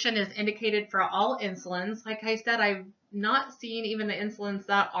administration is indicated for all insulins. Like I said, I've not seen even the insulins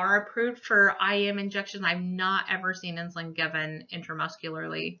that are approved for IM injections. I've not ever seen insulin given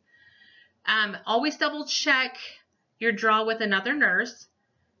intramuscularly. Always double check your draw with another nurse.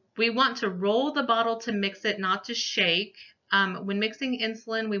 We want to roll the bottle to mix it, not to shake. When mixing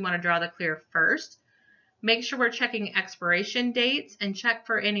insulin, we want to draw the clear first. Make sure we're checking expiration dates and check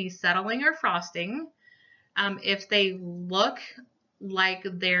for any settling or frosting. If they look like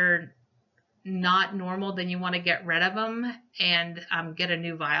they're not normal, then you want to get rid of them and get a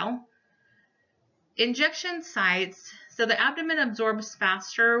new vial. Injection sites. So the abdomen absorbs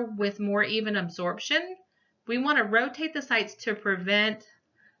faster with more even absorption. We want to rotate the sites to prevent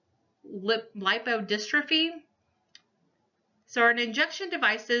lipodystrophy. So our injection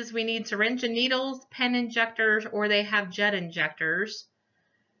devices, we need syringe and needles, pen injectors, or they have jet injectors.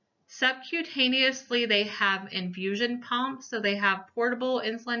 Subcutaneously, they have infusion pumps. So they have portable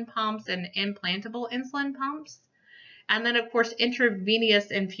insulin pumps and implantable insulin pumps. And then, of course,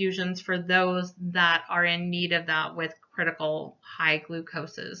 intravenous infusions for those that are in need of that with critical high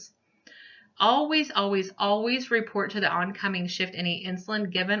glucoses. Always, always, always report to the oncoming shift any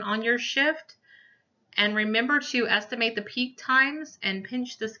insulin given on your shift. And remember to estimate the peak times and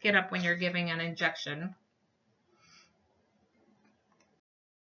pinch the skin up when you're giving an injection.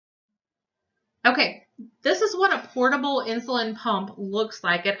 Okay, this is what a portable insulin pump looks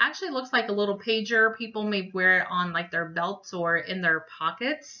like. It actually looks like a little pager. People may wear it on like their belts or in their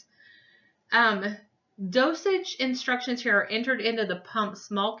pockets. Dosage instructions here are entered into the pump's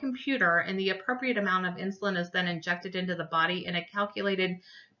small computer, and the appropriate amount of insulin is then injected into the body in a calculated,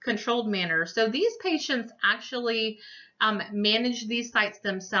 controlled manner. So these patients actually manage these sites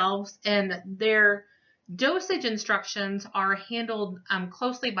themselves, and their dosage instructions are handled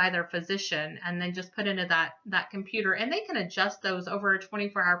closely by their physician and then just put into that computer, and they can adjust those over a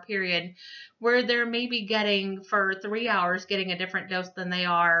 24-hour period where they're maybe getting for 3 hours getting a different dose than they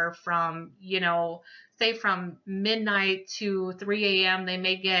are from, say from midnight to 3 a.m. they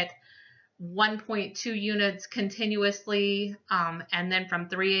may get 1.2 units continuously, and then from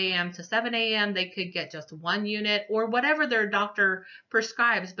 3 a.m. to 7 a.m. they could get just 1 unit or whatever their doctor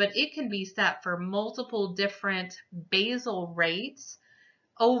prescribes, but it can be set for multiple different basal rates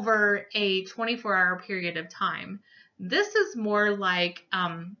over a 24-hour period of time. This is more like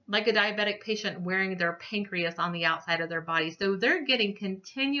a diabetic patient wearing their pancreas on the outside of their body. So they're getting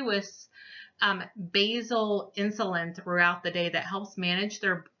continuous basal insulin throughout the day that helps manage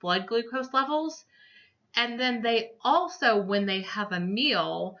their blood glucose levels. And then they also, when they have a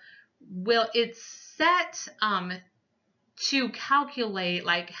meal, it's set to calculate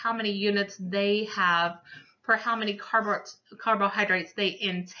like how many units they have per how many carbohydrates they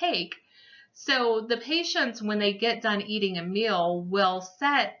intake. So the patients, when they get done eating a meal, will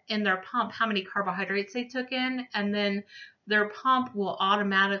set in their pump how many carbohydrates they took in, and then their pump will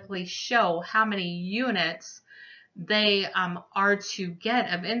automatically show how many units they are to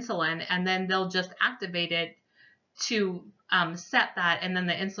get of insulin, and then they'll just activate it to set that, and then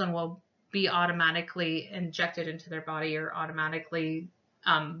the insulin will be automatically injected into their body or automatically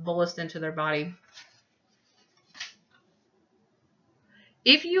bolused into their body.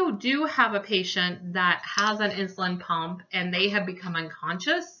 If you do have a patient that has an insulin pump and they have become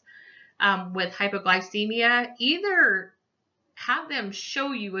unconscious with hypoglycemia, either have them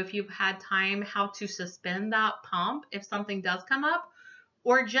show you, if you've had time, how to suspend that pump if something does come up,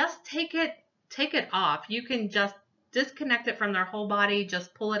 or just take it off. You can just disconnect it from their whole body,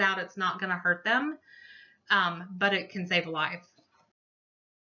 just pull it out. It's not going to hurt them, but it can save a life.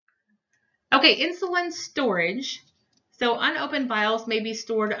 Okay, insulin storage. So unopened vials may be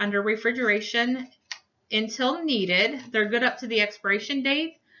stored under refrigeration until needed. They're good up to the expiration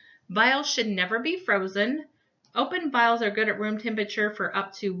date. Vials should never be frozen. Open vials are good at room temperature for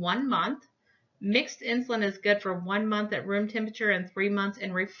up to 1 month. Mixed insulin is good for 1 month at room temperature and 3 months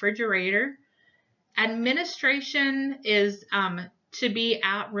in refrigerator. Administration is to be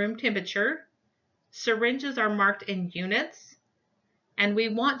at room temperature. Syringes are marked in units. And we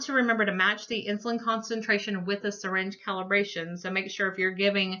want to remember to match the insulin concentration with the syringe calibration. So make sure if you're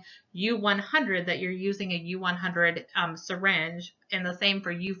giving U100 that you're using a U100 syringe, and the same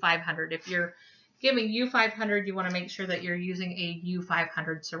for U500. If you're giving U500, you want to make sure that you're using a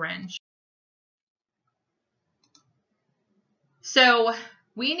U500 syringe. So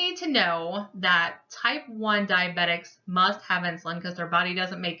we need to know that type 1 diabetics must have insulin because their body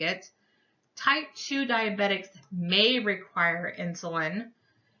doesn't make it. Type 2 diabetics may require insulin,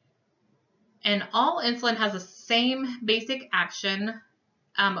 and all insulin has the same basic action.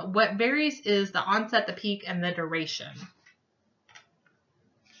 What varies is the onset, the peak, and the duration.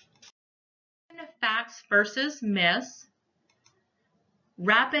 Facts versus myths.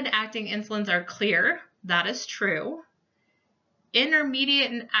 Rapid acting insulins are clear. That is true.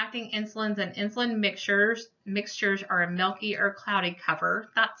 Intermediate and acting insulins and insulin mixtures are a milky or cloudy cover.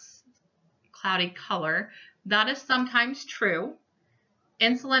 That's cloudy color. That is sometimes true.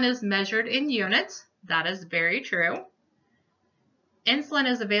 Insulin is measured in units. That is very true. Insulin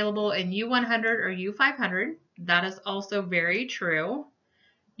is available in U100 or U500. That is also very true.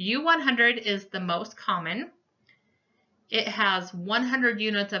 U100 is the most common. It has 100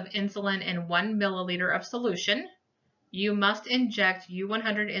 units of insulin in 1 milliliter of solution. You must inject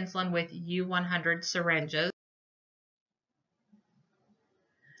U100 insulin with U100 syringes.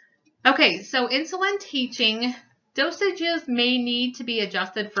 Okay, so insulin teaching. Dosages may need to be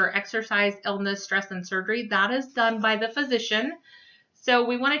adjusted for exercise, illness, stress, and surgery. That is done by the physician. So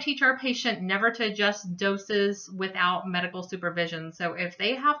we want to teach our patient never to adjust doses without medical supervision. So if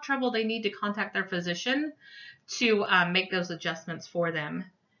they have trouble, they need to contact their physician to make those adjustments for them.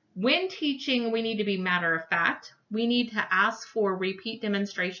 When teaching, we need to be matter of fact. We need to ask for repeat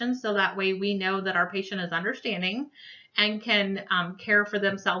demonstrations so that way we know that our patient is understanding and can care for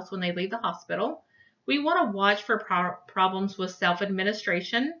themselves when they leave the hospital. We want to watch for problems with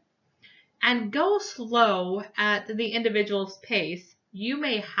self-administration and go slow at the individual's pace. You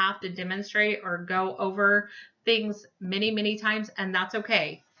may have to demonstrate or go over things many, many times, and that's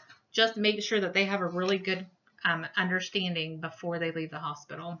okay. Just make sure that they have a really good understanding before they leave the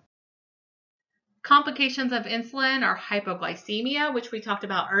hospital. Complications of insulin are hypoglycemia, which we talked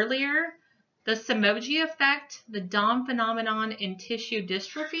about earlier, the Simoji effect, the Dawn phenomenon, and tissue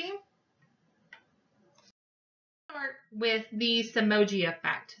dystrophy. Start with the Simoji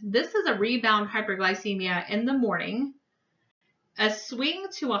effect. This is a rebound hyperglycemia in the morning, a swing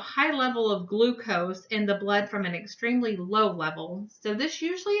to a high level of glucose in the blood from an extremely low level. So this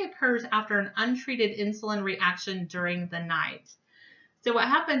usually occurs after an untreated insulin reaction during the night. So what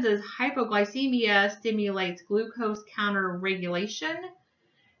happens is hypoglycemia stimulates glucose counter regulation,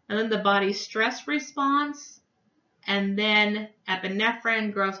 and then the body's stress response, and then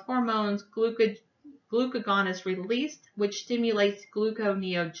epinephrine, growth hormones, glucagon is released, which stimulates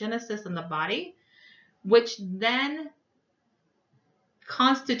gluconeogenesis in the body, which then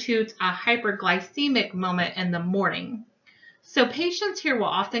constitutes a hyperglycemic moment in the morning. So patients here will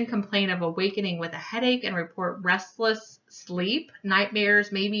often complain of awakening with a headache and report restless sleep,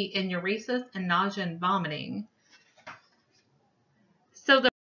 nightmares, maybe enuresis, and nausea and vomiting. So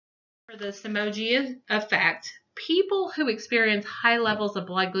for the Simoji effect, people who experience high levels of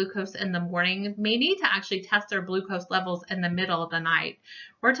blood glucose in the morning may need to actually test their glucose levels in the middle of the night.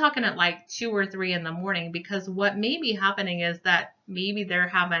 We're talking at like 2 or 3 in the morning, because what may be happening is that maybe they're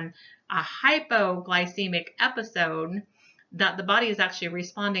having a hypoglycemic episode that the body is actually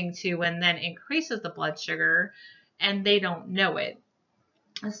responding to and then increases the blood sugar and they don't know it.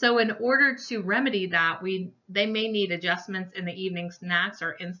 So in order to remedy that, they may need adjustments in the evening snacks,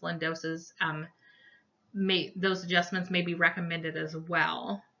 or insulin doses. Those adjustments may be recommended as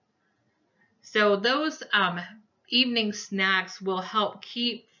well. So those evening snacks will help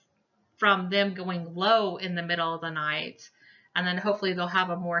keep from them going low in the middle of the night. And then hopefully they'll have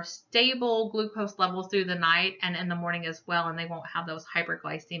a more stable glucose level through the night and in the morning as well, and they won't have those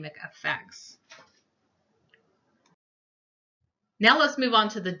hyperglycemic effects. Now let's move on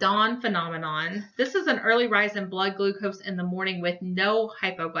to the dawn phenomenon. This is an early rise in blood glucose in the morning with no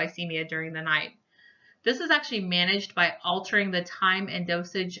hypoglycemia during the night. This is actually managed by altering the time and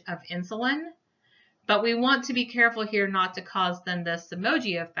dosage of insulin, but we want to be careful here not to cause then the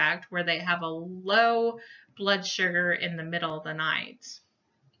Simoji effect, where they have a low blood sugar in the middle of the night.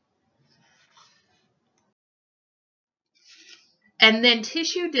 And then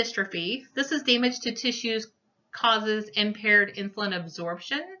tissue dystrophy. This is damage to tissues, causes impaired insulin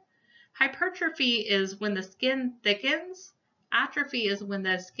absorption. Hypertrophy is when the skin thickens. Atrophy is when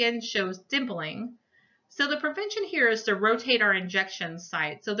the skin shows dimpling. So the prevention here is to rotate our injection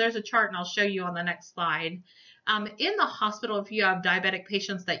site. So there's a chart, and I'll show you on the next slide. In the hospital, if you have diabetic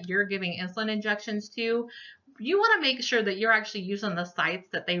patients that you're giving insulin injections to, you want to make sure that you're actually using the sites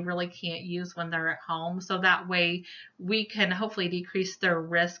that they really can't use when they're at home. So that way we can hopefully decrease their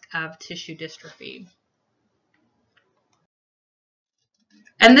risk of tissue dystrophy.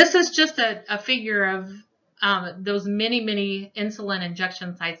 And this is just a figure of those many insulin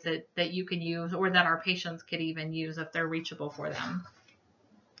injection sites that you can use, or that our patients could even use if they're reachable for them.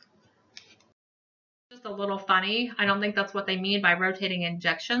 just a little funny. I don't think that's what they mean by rotating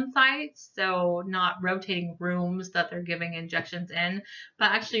injection sites. So not rotating rooms that they're giving injections in,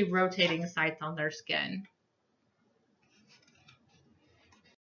 but actually rotating sites on their skin.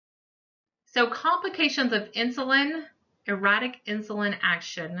 So complications of insulin, erratic insulin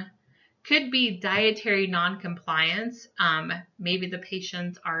action, could be dietary noncompliance. Maybe the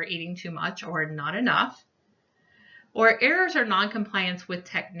patients are eating too much or not enough. Or errors or noncompliance with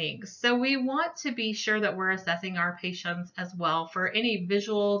techniques. So we want to be sure that we're assessing our patients as well for any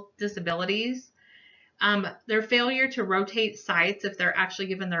visual disabilities. Their failure to rotate sites if they're actually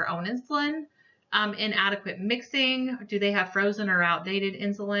given their own insulin. Inadequate mixing. Do they have frozen or outdated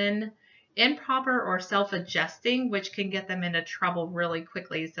insulin? Improper or self-adjusting, which can get them into trouble really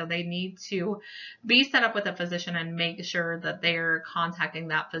quickly. So they need to be set up with a physician and make sure that they're contacting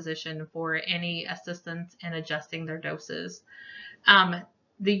that physician for any assistance in adjusting their doses. The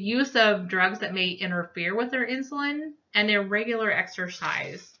use of drugs that may interfere with their insulin, and irregular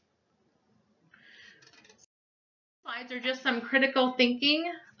exercise. Slides are just some critical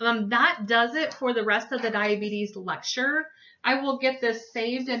thinking. That does it for the rest of the diabetes lecture. I will get this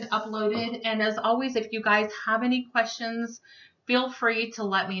saved and uploaded. And as always, if you guys have any questions, feel free to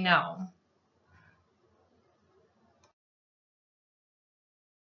let me know.